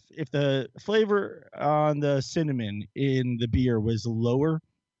 again, if the flavor on the cinnamon in the beer was lower,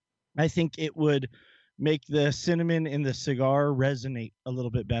 I think it would make the cinnamon in the cigar resonate a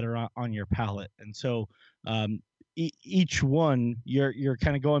little bit better on your palate. And so each one, you're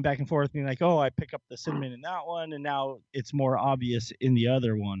kind of going back and forth, being like, oh, I pick up the cinnamon in that one, and now it's more obvious in the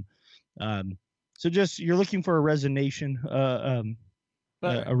other one. So just, you're looking for a resonation,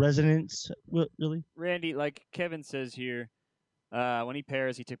 a resonance, really. Randy, like Kevin says here, when he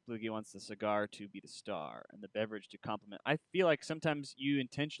pairs, he typically wants the cigar to be the star and the beverage to complement. I feel like sometimes you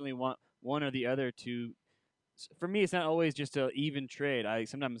intentionally want one or the other to. For me, it's not always just an even trade.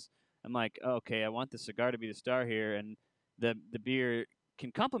 Sometimes I'm like, oh, okay, I want the cigar to be the star here, and the beer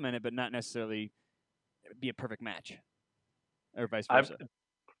can complement it, but not necessarily be a perfect match, or vice versa.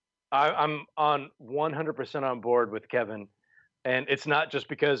 I'm on 100% on board with Kevin, and it's not just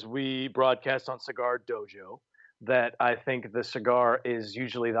because we broadcast on Cigar Dojo that I think the cigar is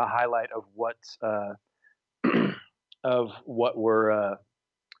usually the highlight of what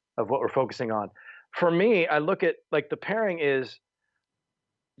we're focusing on. For me, I look at, like, the pairing is,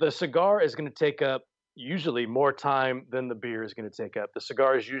 the cigar is going to take up usually more time than the beer is going to take up. The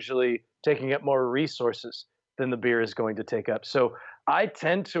cigar is usually taking up more resources than the beer is going to take up. So I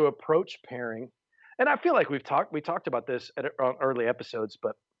tend to approach pairing, and I feel like we talked about this on early episodes,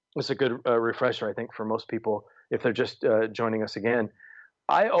 but it's a good refresher, I think, for most people if they're just joining us again.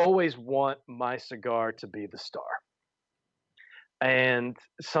 I always want my cigar to be the star. And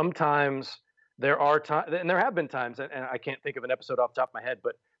sometimes there are times, and there have been times, and I can't think of an episode off the top of my head,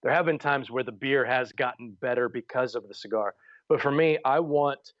 but there have been times where the beer has gotten better because of the cigar. But for me,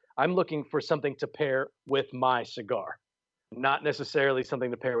 I'm looking for something to pair with my cigar, not necessarily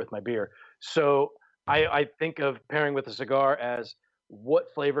something to pair with my beer. So I think of pairing with a cigar as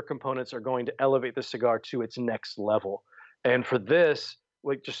what flavor components are going to elevate the cigar to its next level. And for this,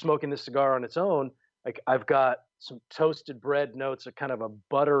 like just smoking the cigar on its own, like I've got some toasted bread notes, a kind of a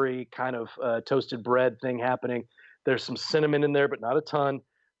buttery kind of toasted bread thing happening. There's some cinnamon in there, but not a ton.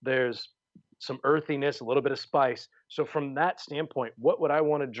 There's some earthiness, a little bit of spice. So from that standpoint, what would I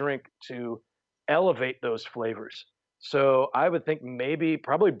want to drink to elevate those flavors? So I would think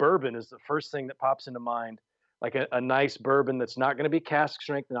probably bourbon is the first thing that pops into mind, like a nice bourbon that's not going to be cask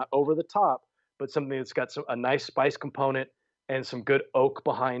strength, not over the top, but something that's got a nice spice component and some good oak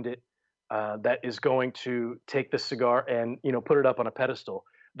behind it. That is going to take the cigar and put it up on a pedestal.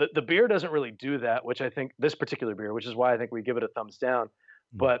 The beer doesn't really do that, which I think this particular beer, which is why I think we give it a thumbs down.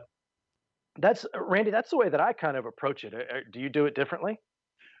 But that's Randy. That's the way that I kind of approach it. Do you do it differently?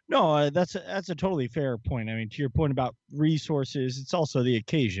 No, that's a totally fair point. I mean, to your point about resources, it's also the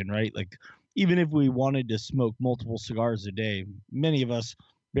occasion, right? Like, even if we wanted to smoke multiple cigars a day, many of us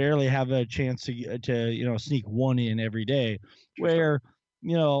barely have a chance to sneak one in every day. Where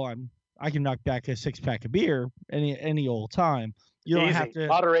I can knock back a 6-pack of beer any old time. You don't have to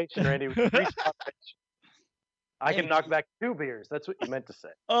moderation, Randy. Moderation. I can knock back 2 beers. That's what you meant to say.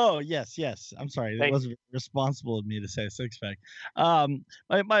 Oh, yes. I'm sorry. It wasn't responsible of me to say a 6-pack.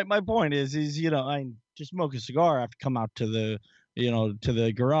 My point is I just smoke a cigar. I have to come out to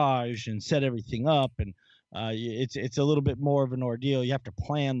the garage and set everything up, and it's a little bit more of an ordeal. You have to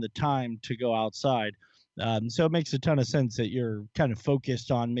plan the time to go outside. So it makes a ton of sense that you're kind of focused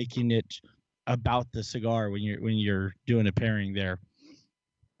on making it about the cigar when you're doing a pairing there.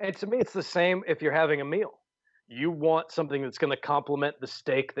 And to me, it's the same if you're having a meal. You want something that's going to complement the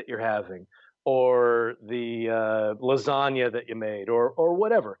steak that you're having, or the lasagna that you made, or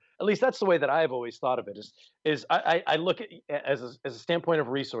whatever. At least that's the way that I've always thought of it. Is I look at as a standpoint of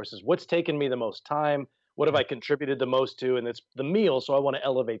resources. What's taken me the most time? What have I contributed the most to? And it's the meal, so I want to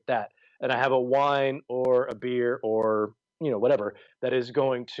elevate that. And I have a wine or a beer or whatever that is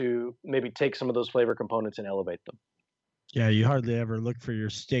going to maybe take some of those flavor components and elevate them. Yeah, you hardly ever look for your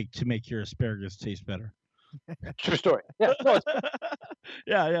steak to make your asparagus taste better. True story. Yeah.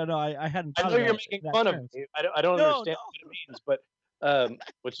 No, no, I hadn't. I know you're making fun of me. I don't understand what it means, but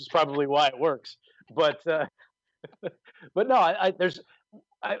which is probably why it works. But but no, I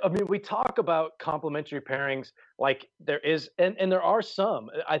mean, we talk about complementary pairings like there is, and there are some.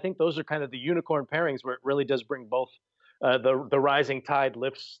 I think those are kind of the unicorn pairings where it really does bring both. The rising tide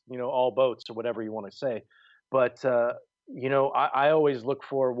lifts, all boats, or whatever you want to say. But I always look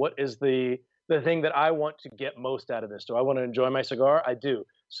for what is the thing that I want to get most out of this. Do I want to enjoy my cigar? I do.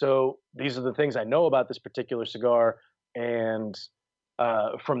 So these are the things I know about this particular cigar, and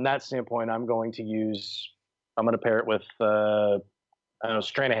from that standpoint, I'm going to pair it with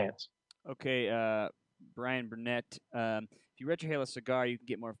Stranahan's. Okay, Brian Burnett. If you retrohale a cigar, you can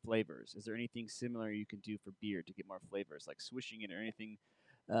get more flavors. Is there anything similar you can do for beer to get more flavors, like swishing it, or anything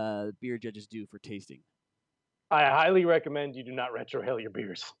beer judges do for tasting? I highly recommend you do not retrohale your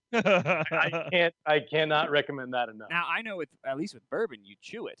beers. I cannot recommend that enough. Now, I know at least with bourbon, you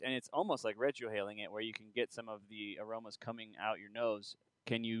chew it, and it's almost like retrohaling it, where you can get some of the aromas coming out your nose.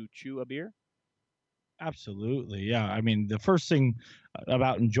 Can you chew a beer? Absolutely, yeah. I mean, the first thing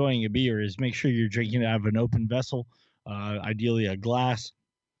about enjoying a beer is make sure you're drinking it out of an open vessel, ideally a glass,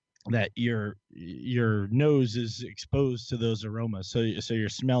 that your nose is exposed to those aromas, so you're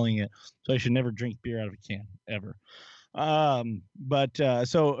smelling it. So I should never drink beer out of a can ever.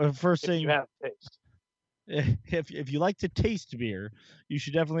 First thing, you have taste. If you like to taste beer, you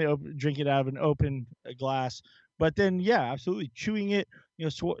should definitely drink it out of an open glass. But then, yeah, absolutely, chewing it,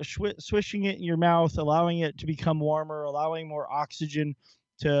 swishing it in your mouth, allowing it to become warmer, allowing more oxygen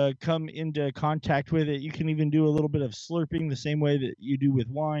to come into contact with it. You can even do a little bit of slurping the same way that you do with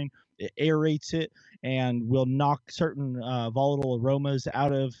wine. It aerates it and will knock certain volatile aromas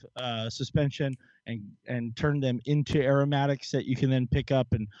out of suspension and turn them into aromatics that you can then pick up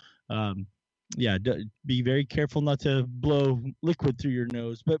and yeah, be very careful not to blow liquid through your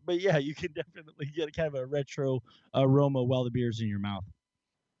nose. But yeah, you can definitely get kind of a retro aroma while the beer's in your mouth.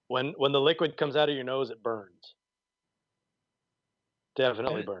 When the liquid comes out of your nose, it burns.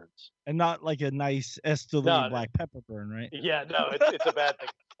 Definitely burns. And not like a nice Esteli black pepper burn, right? Yeah, no, it's a bad thing.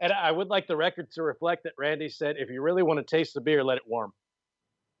 And I would like the record to reflect that Randy said, if you really want to taste the beer, let it warm.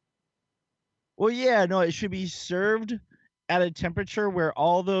 Well, yeah, no, it should be served at a temperature where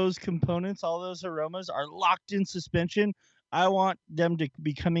all those components, all those aromas are locked in suspension. I want them to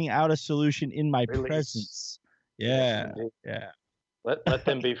be coming out of solution in my presence. Yeah, yeah. Let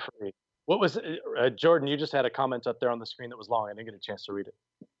them be free. What was Jordan? You just had a comment up there on the screen that was long. I didn't get a chance to read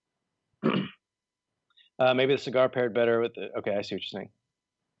it. Maybe the cigar paired better with the. Okay, I see what you're saying.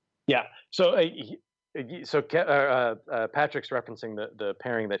 Yeah. So Patrick's referencing the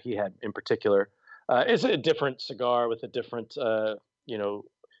pairing that he had in particular. Is a different cigar with a different, a lot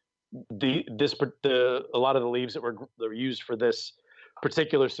of the leaves that were used for this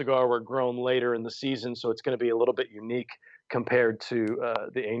particular cigar were grown later in the season, so it's going to be a little bit unique compared to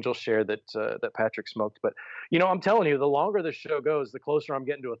the Angel Share that Patrick smoked. But I'm telling you, the longer the show goes, the closer I'm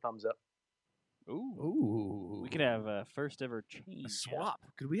getting to a thumbs up. Ooh. We could have a first ever change. A swap.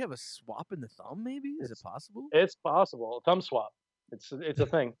 Could we have a swap in the thumb, maybe? Is it possible? It's possible. A thumb swap. It's a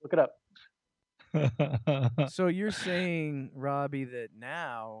thing. Look it up. So you're saying, Robbie, that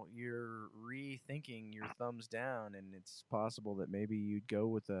now you're rethinking your thumbs down, and it's possible that maybe you'd go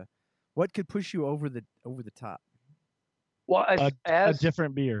with what could push you over the top? Well, a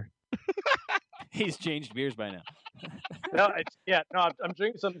different beer. He's changed beers by now. I'm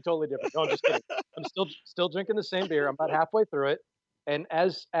drinking something totally different. No, I'm just kidding. I'm still drinking the same beer. I'm about halfway through it, and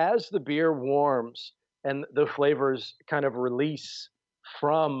as the beer warms and the flavors kind of release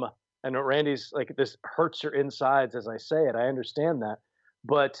from, and Randy's like, this hurts your insides as I say it. I understand that,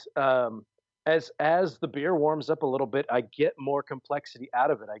 but as the beer warms up a little bit, I get more complexity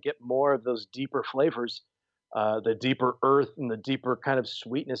out of it. I get more of those deeper flavors. The deeper earth and the deeper kind of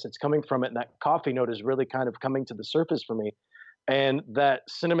sweetness that's coming from it. And that coffee note is really kind of coming to the surface for me. And that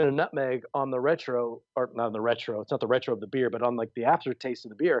cinnamon and nutmeg on the retro, or not on the retro, it's not the retro of the beer, but on like the aftertaste of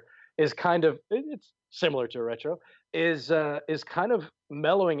the beer is kind of, it's similar to a retro, is kind of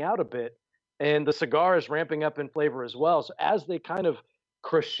mellowing out a bit. And the cigar is ramping up in flavor as well. So as they kind of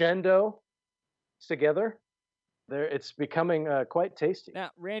crescendo together, it's becoming quite tasty. Now,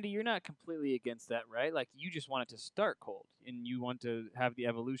 Randy, you're not completely against that, right? Like, you just want it to start cold, and you want to have the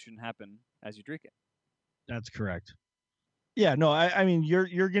evolution happen as you drink it. That's correct. Yeah, no, I mean,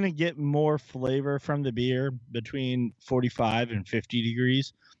 you're gonna get more flavor from the beer between 45 and 50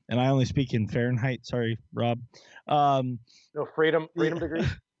 degrees, and I only speak in Fahrenheit. Sorry, Rob. No, freedom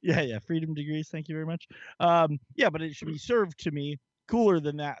degrees. Yeah, freedom degrees. Thank you very much. Yeah, but it should be served to me cooler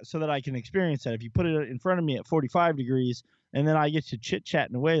than that so that I can experience that. If you put it in front of me at 45 degrees and then I get to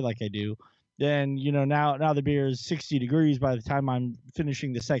chit-chatting away like I do, then now the beer is 60 degrees by the time I'm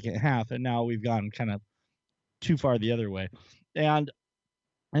finishing the second half, and now we've gone kind of too far the other way. And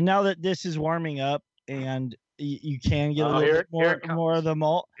now that this is warming up and you can get a little bit more of the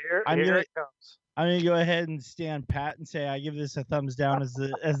malt, I'm gonna go ahead and stand pat and say I give this a thumbs down as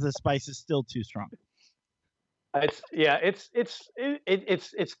the spice is still too strong. It's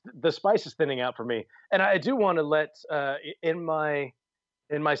the spice is thinning out for me, and I do want to let in my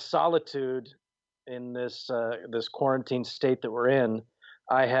solitude in this quarantine state that we're in,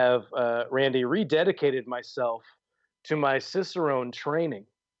 I have Randy rededicated myself to my Cicerone training,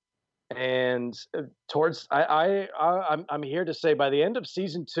 and I'm here to say by the end of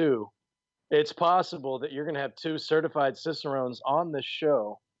season 2, it's possible that you're going to have 2 certified Cicerones on this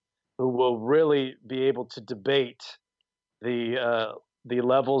show who will really be able to debate the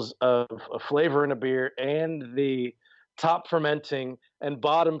levels of flavor in a beer and the top fermenting and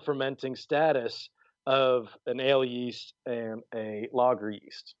bottom fermenting status of an ale yeast and a lager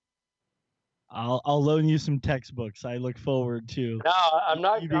yeast. I'll loan you some textbooks. I look forward to. No, I'm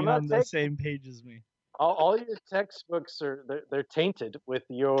not. You being on the same page as me. All your textbooks they're tainted with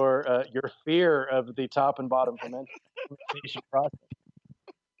your fear of the top and bottom fermentation process.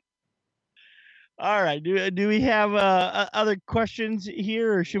 All right. Do we have other questions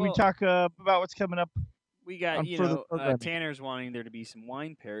here, or should we talk about what's coming up? We got Tanner's wanting there to be some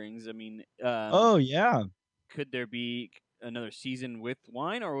wine pairings. I mean, oh yeah. Could there be another season with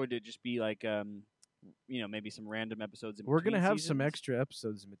wine, or would it just be like maybe some random episodes? We're gonna have some extra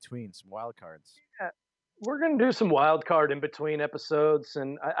episodes in between, some wild cards. Yeah, we're gonna do some wild card in between episodes,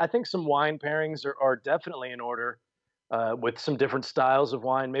 and I think some wine pairings are definitely in order with some different styles of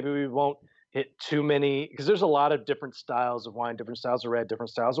wine. Maybe we won't hit too many because there's a lot of different styles of wine, different styles of red, different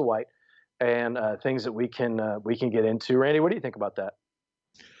styles of white. and things that we can get into. Randy, what do you think about that?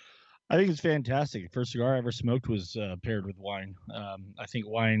 I think it's fantastic. First cigar I ever smoked was paired with wine. I think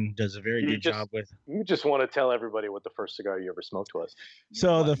wine does a very good job with. You just want to tell everybody what the first cigar you ever smoked was.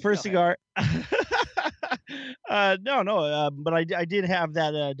 So the first cigar, but I did have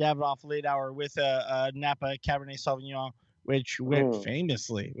that Davidoff late hour with a Napa Cabernet Sauvignon, which went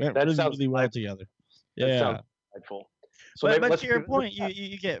famously, went really well together. That sounds delightful. So but to your point,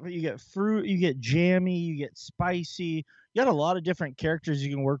 you get fruit, you get jammy, you get spicy. You got a lot of different characters you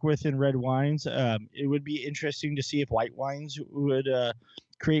can work with in red wines. It would be interesting to see if white wines would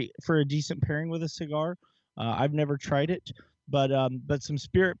create for a decent pairing with a cigar. I've never tried it, but some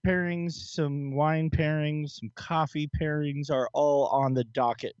spirit pairings, some wine pairings, some coffee pairings are all on the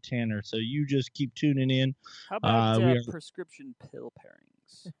docket, Tanner. So you just keep tuning in. How about prescription pill pairings?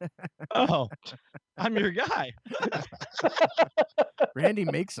 Oh, I'm your guy. Randy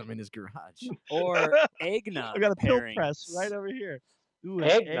makes them in his garage. Or eggnog. I got a pill pairings. press right over here. Ooh,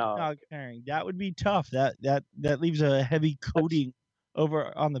 an eggnog pairing. That would be tough. That leaves a heavy coating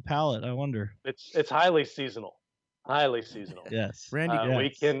over on the palate. I wonder. It's highly seasonal. Highly seasonal. Yes. Randy, we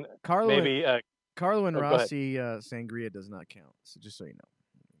can Carlo maybe Carlo and Rossi sangria does not count. So just so you know.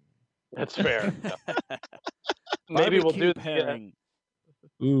 That's fair. Maybe we'll do pairing.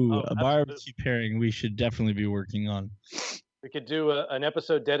 A barbecue pairing we should definitely be working on. We could do an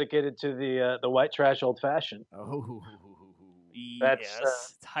episode dedicated to the white trash old fashioned. Oh, that's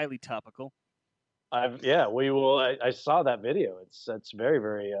it's highly topical. We will. I saw that video. It's very,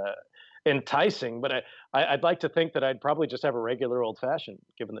 very enticing. But I'd like to think that I'd probably just have a regular old fashioned,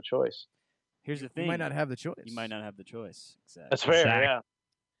 given the choice. Here's the thing: you might not have the choice. You might not have the choice. Exactly. That's fair. Yeah.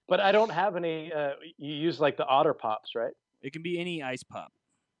 But I don't have any. You use like the Otter Pops, right? It can be any ice pop.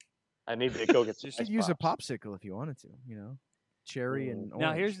 I need to go get some. You could use a popsicle if you wanted to. Cherry and orange.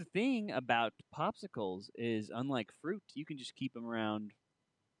 Now here's the thing about popsicles: is unlike fruit, you can just keep them around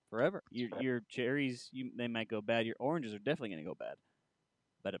forever. Your cherries, they might go bad. Your oranges are definitely going to go bad.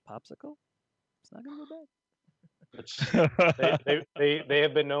 But a popsicle, it's not going to go bad. They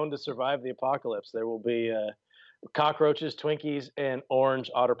have been known to survive the apocalypse. There will be cockroaches, Twinkies, and orange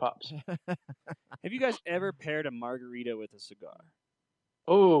Otter Pops. Have you guys ever paired a margarita with a cigar?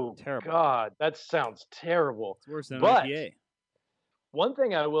 Oh, terrible. God, that sounds terrible. It's worse than an IPA. One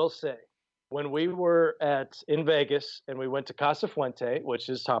thing I will say, when we were in Vegas and we went to Casa Fuente, which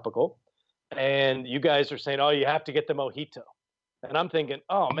is topical, and you guys are saying, oh, you have to get the mojito. And I'm thinking,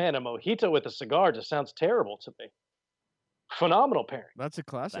 oh, man, a mojito with a cigar just sounds terrible to me. Phenomenal pairing. That's a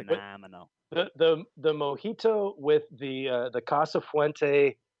classic. Phenomenal. The mojito with the Casa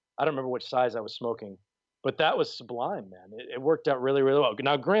Fuente, I don't remember which size I was smoking, but that was sublime, man. It worked out really, really well.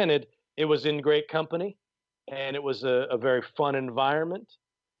 Now, granted, it was in great company, and it was a very fun environment.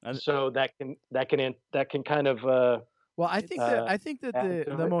 So that can kind of. Well, I think that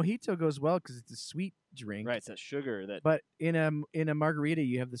the mojito goes well because it's a sweet drink. Right, it's that sugar that. But in a margarita,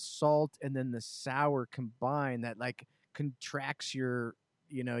 you have the salt and then the sour combined that like contracts your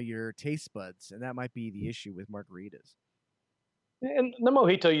taste buds, and that might be the issue with margaritas. And the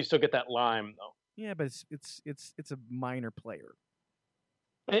mojito, you still get that lime though. Yeah, but it's a minor player.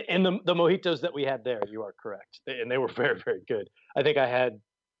 And the mojitos that we had there, you are correct, and they were very, very good. I think I had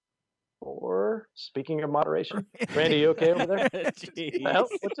 4. Speaking of moderation, Randy, you okay over there? Well,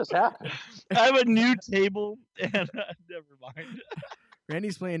 what just happened? I have a new table, and never mind.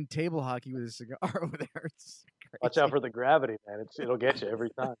 Randy's playing table hockey with a cigar over there. It's crazy. Watch out for the gravity, man. It'll get you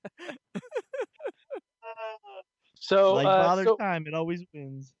every time. So, like Father Time, it always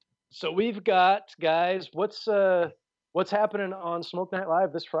wins. So we've got, guys, what's happening on Smoke Night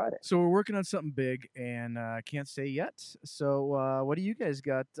Live this Friday? So we're working on something big, and I can't say yet. So what do you guys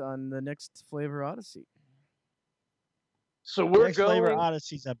got on the next Flavor Odyssey? So we're Flavor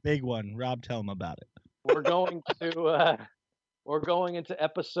Odyssey's a big one. Rob, tell them about it. We're going into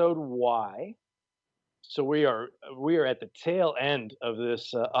episode Y. So we are at the tail end of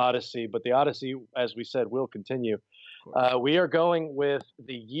this Odyssey, but the Odyssey, as we said, will continue. We are going with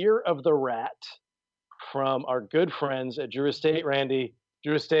the Year of the Rat from our good friends at Drew Estate. Randy,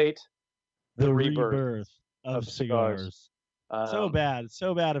 Drew Estate, the rebirth of cigars. So bad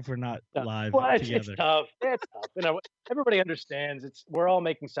if we're not live together. It's tough. It's tough. Everybody understands. We're all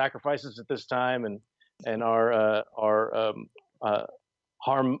making sacrifices at this time, and our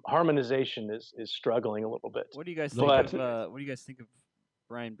harmonization is struggling a little bit. What do you guys think of? What do you guys think of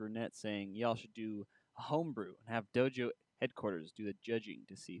Brian Burnett saying y'all should do a homebrew and have Dojo headquarters do the judging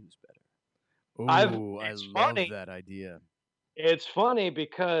to see who's better? I love that idea. It's funny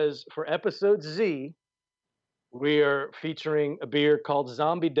because for episode Z, we are featuring a beer called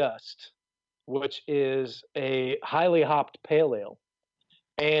Zombie Dust. which is a highly hopped pale ale.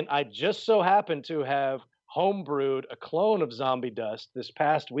 And I just so happened to have homebrewed a clone of Zombie Dust this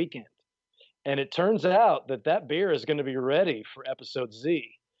past weekend. And it turns out that that beer is going to be ready for episode Z.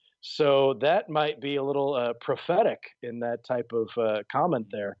 So that might be a little prophetic in that type of comment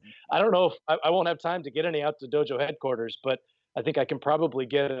there. I don't know if I won't have time to get any out to dojo headquarters, but I think I can probably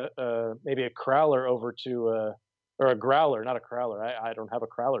get maybe a crowler over to, or a growler, not a crowler. I don't have a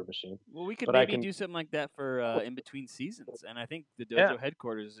crowler machine. Well, we could But I maybe can- do something like that for in between seasons, and I think the dojo Yeah.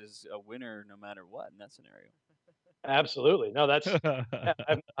 headquarters is a winner no matter what in that scenario. Absolutely. No, that's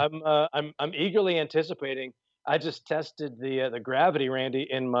I'm eagerly anticipating. I just tested the gravity, Randy,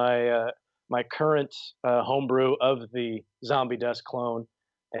 in my current homebrew of the Zombie Dust clone,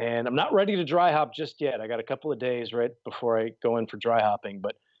 and I'm not ready to dry hop just yet. I got a couple of days right before I go in for dry hopping,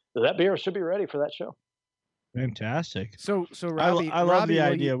 but that beer should be ready for that show. Fantastic. So Robbie, I love Robbie, the will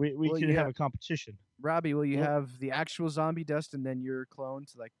idea. You, We will could you have a competition. Robbie, will you Yeah. have the actual Zombie Dust and then your clone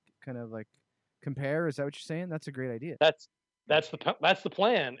to like kind of like compare? Is that what you're saying? That's a great idea. That's the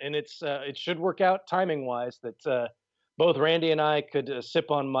plan, and it should work out timing wise that both Randy and I could sip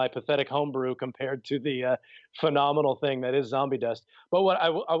on my pathetic homebrew compared to the phenomenal thing that is Zombie Dust. But what I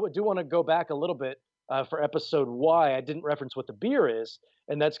do want to go back a little bit for episode Y. I didn't reference what the beer is,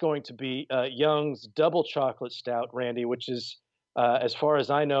 and that's going to be Young's Double Chocolate Stout, Randy, which is as far as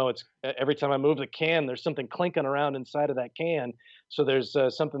I know, it's every time I move the can, there's something clinking around inside of that can. So there's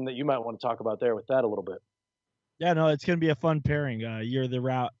something that you might want to talk about there with that a little bit. Yeah, no, it's going to be a fun pairing. Year the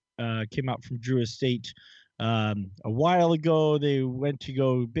Route came out from Drew Estate a while ago. They went to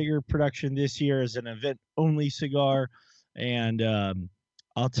go bigger production this year as an event-only cigar. And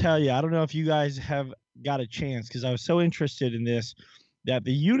I'll tell you, I don't know if you guys have got a chance because I was so interested in this that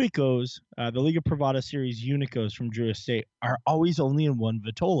the Unicos, the Liga Privada series Unicos from Drew Estate are always only in one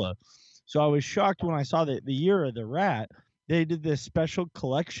Vitola. So I was shocked when I saw that the Year of the Rat, they did this special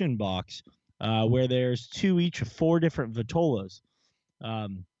collection box where there's 2 each of 4 different Vitolas.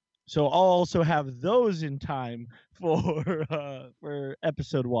 So I'll also have those in time for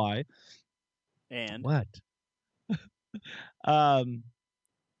episode Y. And What?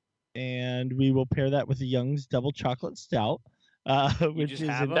 And we will pair that with the Young's Double Chocolate Stout, which just is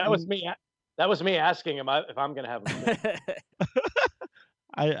have 'em? That was me. That was me asking him if I'm going to have them.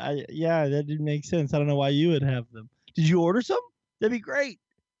 yeah, that didn't make sense. I don't know why you would have them. Did you order some? That'd be great.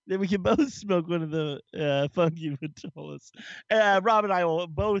 Then we can both smoke one of the funky Vitolas. Rob and I will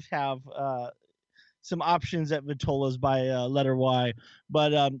both have some options at Vitolas by letter Y.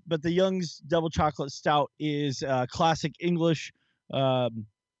 But the Young's Double Chocolate Stout is classic English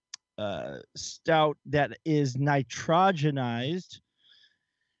stout that is nitrogenized.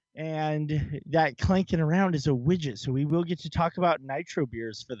 And that clanking around is a widget, so we will get to talk about nitro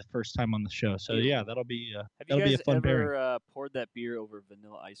beers for the first time on the show. So yeah, that'll be have you that'll be a guys fun pairing. ever poured that beer over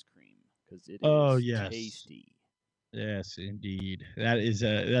vanilla ice cream? Because it is Oh, yes. tasty. Yes, indeed. That is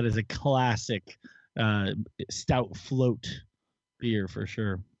a classic stout float beer for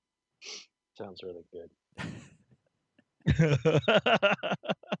sure. Sounds really good.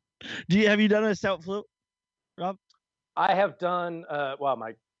 Have you done a stout float, Rob? I have done. Wow,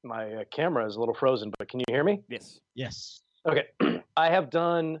 my camera is a little frozen, but can you hear me? Yes. Yes. Okay, I have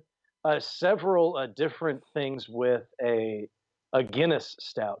done several different things with a Guinness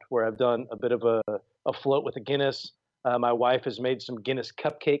stout, where I've done a bit of a float with a Guinness. My wife has made some Guinness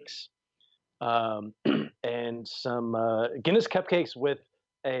cupcakes, and some Guinness cupcakes with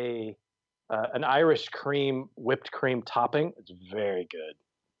an Irish cream whipped cream topping. It's very good.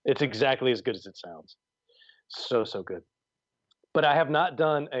 It's exactly as good as it sounds. So good. But I have not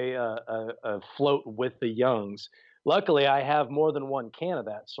done a float with the Youngs. Luckily, I have more than one can of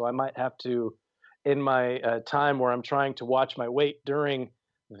that, so I might have to, in my time where I'm trying to watch my weight during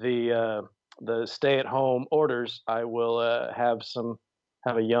the stay-at-home orders, I will have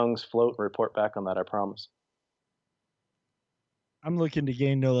a Young's float and report back on that. I promise. I'm looking to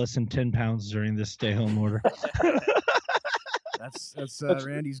gain no less than 10 pounds during this stay-home order. That's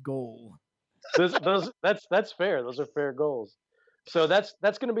Randy's goal. That's fair. Those are fair goals. So that's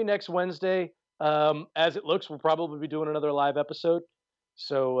going to be next Wednesday. As it looks, we'll probably be doing another live episode.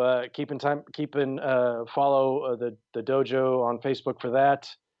 So follow the dojo on Facebook for that.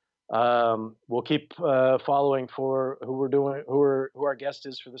 We'll keep following for who our guest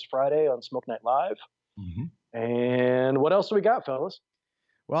is for this Friday on Smoke Night Live. Mm-hmm. And what else do we got, fellas?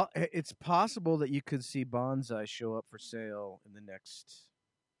 Well, it's possible that you could see Bonsai show up for sale in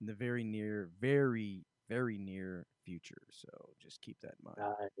the very near, very, very near future. So just keep that in mind.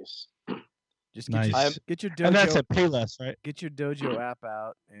 Nice. Just Nice. get your And that's dojo at Payless, right? get your dojo app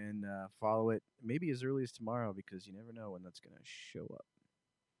out and follow it maybe as early as tomorrow because you never know when that's gonna show up.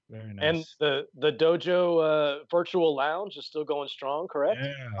 Very And nice. the dojo virtual lounge is still going strong, correct?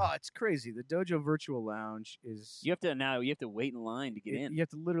 Yeah. Oh, it's crazy. The dojo virtual lounge is You have to wait in line to get in. You have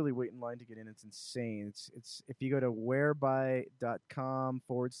to literally wait in line to get in. It's insane. It's if you go to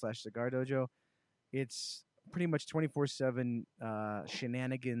whereby.com/cigar dojo, it's pretty much 24/7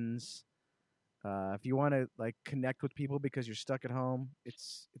 shenanigans. If you want to like connect with people because you're stuck at home,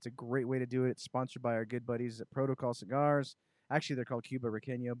 it's a great way to do it. It's sponsored by our good buddies at Protocol Cigars. Actually, they're called Cuba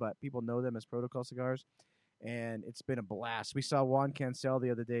Riqueño, but people know them as Protocol Cigars, and it's been a blast. We saw Juan Cancel the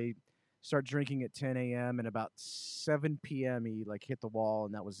other day start drinking at 10 a.m. and about 7 p.m. he like hit the wall,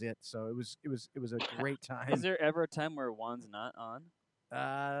 and that was it. So it was a great time. Is there ever a time where Juan's not on?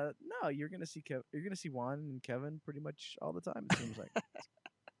 No, you're gonna see Juan and Kevin pretty much all the time. It seems like.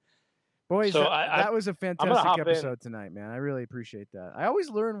 Boys, So that was a hop fantastic in. episode tonight, man. I really appreciate that. I always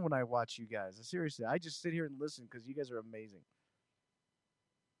learn when I watch you guys. Seriously, I just sit here and listen because you guys are amazing.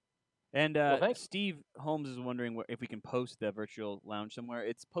 And Well, thanks. Steve Holmes is wondering if we can post the virtual lounge somewhere.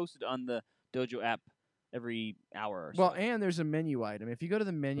 It's posted on the Dojo app every hour or so. Well, and there's a menu item. If you go to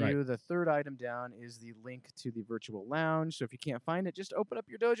the menu, the third item down is the link to the virtual lounge. So if you can't find it, just open up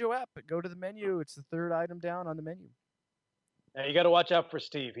your Dojo app, but go to the menu. It's the third item down on the menu. Now you got to watch out for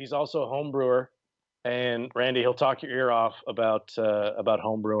Steve. He's also a home brewer, and Randy, he'll talk your ear off about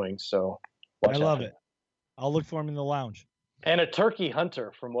home brewing. So I love it. I'll look for him in the lounge. And a turkey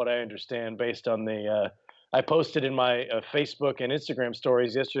hunter, from what I understand, based on the I posted in my Facebook and Instagram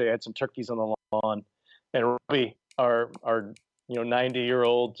stories yesterday. I had some turkeys on the lawn, and Robbie, our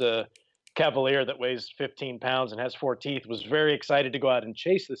 90-year-old cavalier that weighs 15 pounds and has 4 teeth, was very excited to go out and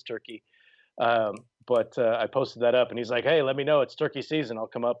chase this turkey. But I posted that up, and he's like, "Hey, let me know it's turkey season. I'll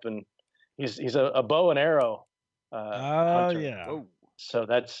come up." And he's a bow and arrow hunter. Yeah. Whoa. So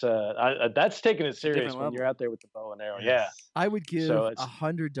that's taking it serious when level. you're out there with the bow and arrow. Yes. I would give So it's-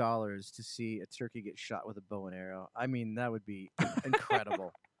 $100 to see a turkey get shot with a bow and arrow. I mean, that would be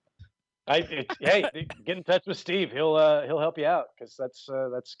incredible. Hey, get in touch with Steve. He'll help you out because that's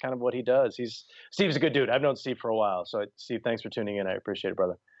kind of what he does. Steve's a good dude. I've known Steve for a while. So Steve, thanks for tuning in. I appreciate it,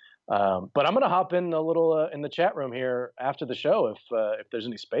 brother. But I'm gonna hop in a little in the chat room here after the show if there's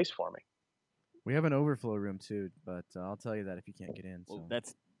any space for me. We have an overflow room too, but I'll tell you that if you can't get in. So. Well,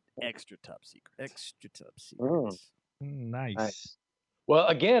 that's extra top secret. Extra top secrets. Nice. Well,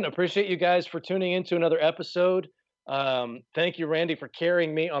 again, appreciate you guys for tuning in to another episode. Thank you, Randy, for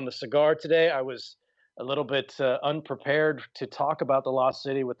carrying me on the cigar today. I was a little bit unprepared to talk about the Lost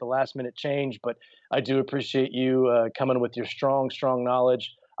City with the last minute change, but I do appreciate you coming with your strong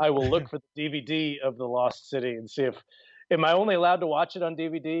knowledge. I will look for the DVD of the Lost City and see if am I only allowed to watch it on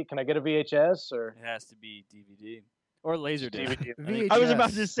DVD? Can I get a VHS or? It has to be DVD or Laserdisc. DVD. I was about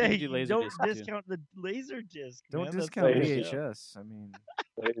VHS. to say, do laser don't disc, too. discount the laser disc. Don't man. That's discount the Laser show. VHS. I mean,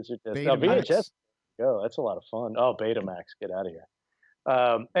 No, VHS. Betamax. Go. That's a lot of fun. Oh, Betamax. Get out of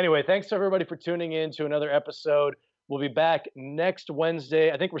here. Anyway, thanks to everybody for tuning in to another episode. We'll be back next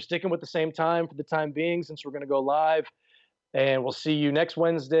Wednesday. I think we're sticking with the same time for the time being since we're going to go live. And we'll see you next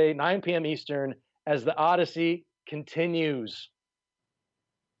Wednesday, 9 p.m. Eastern, as the Odyssey continues.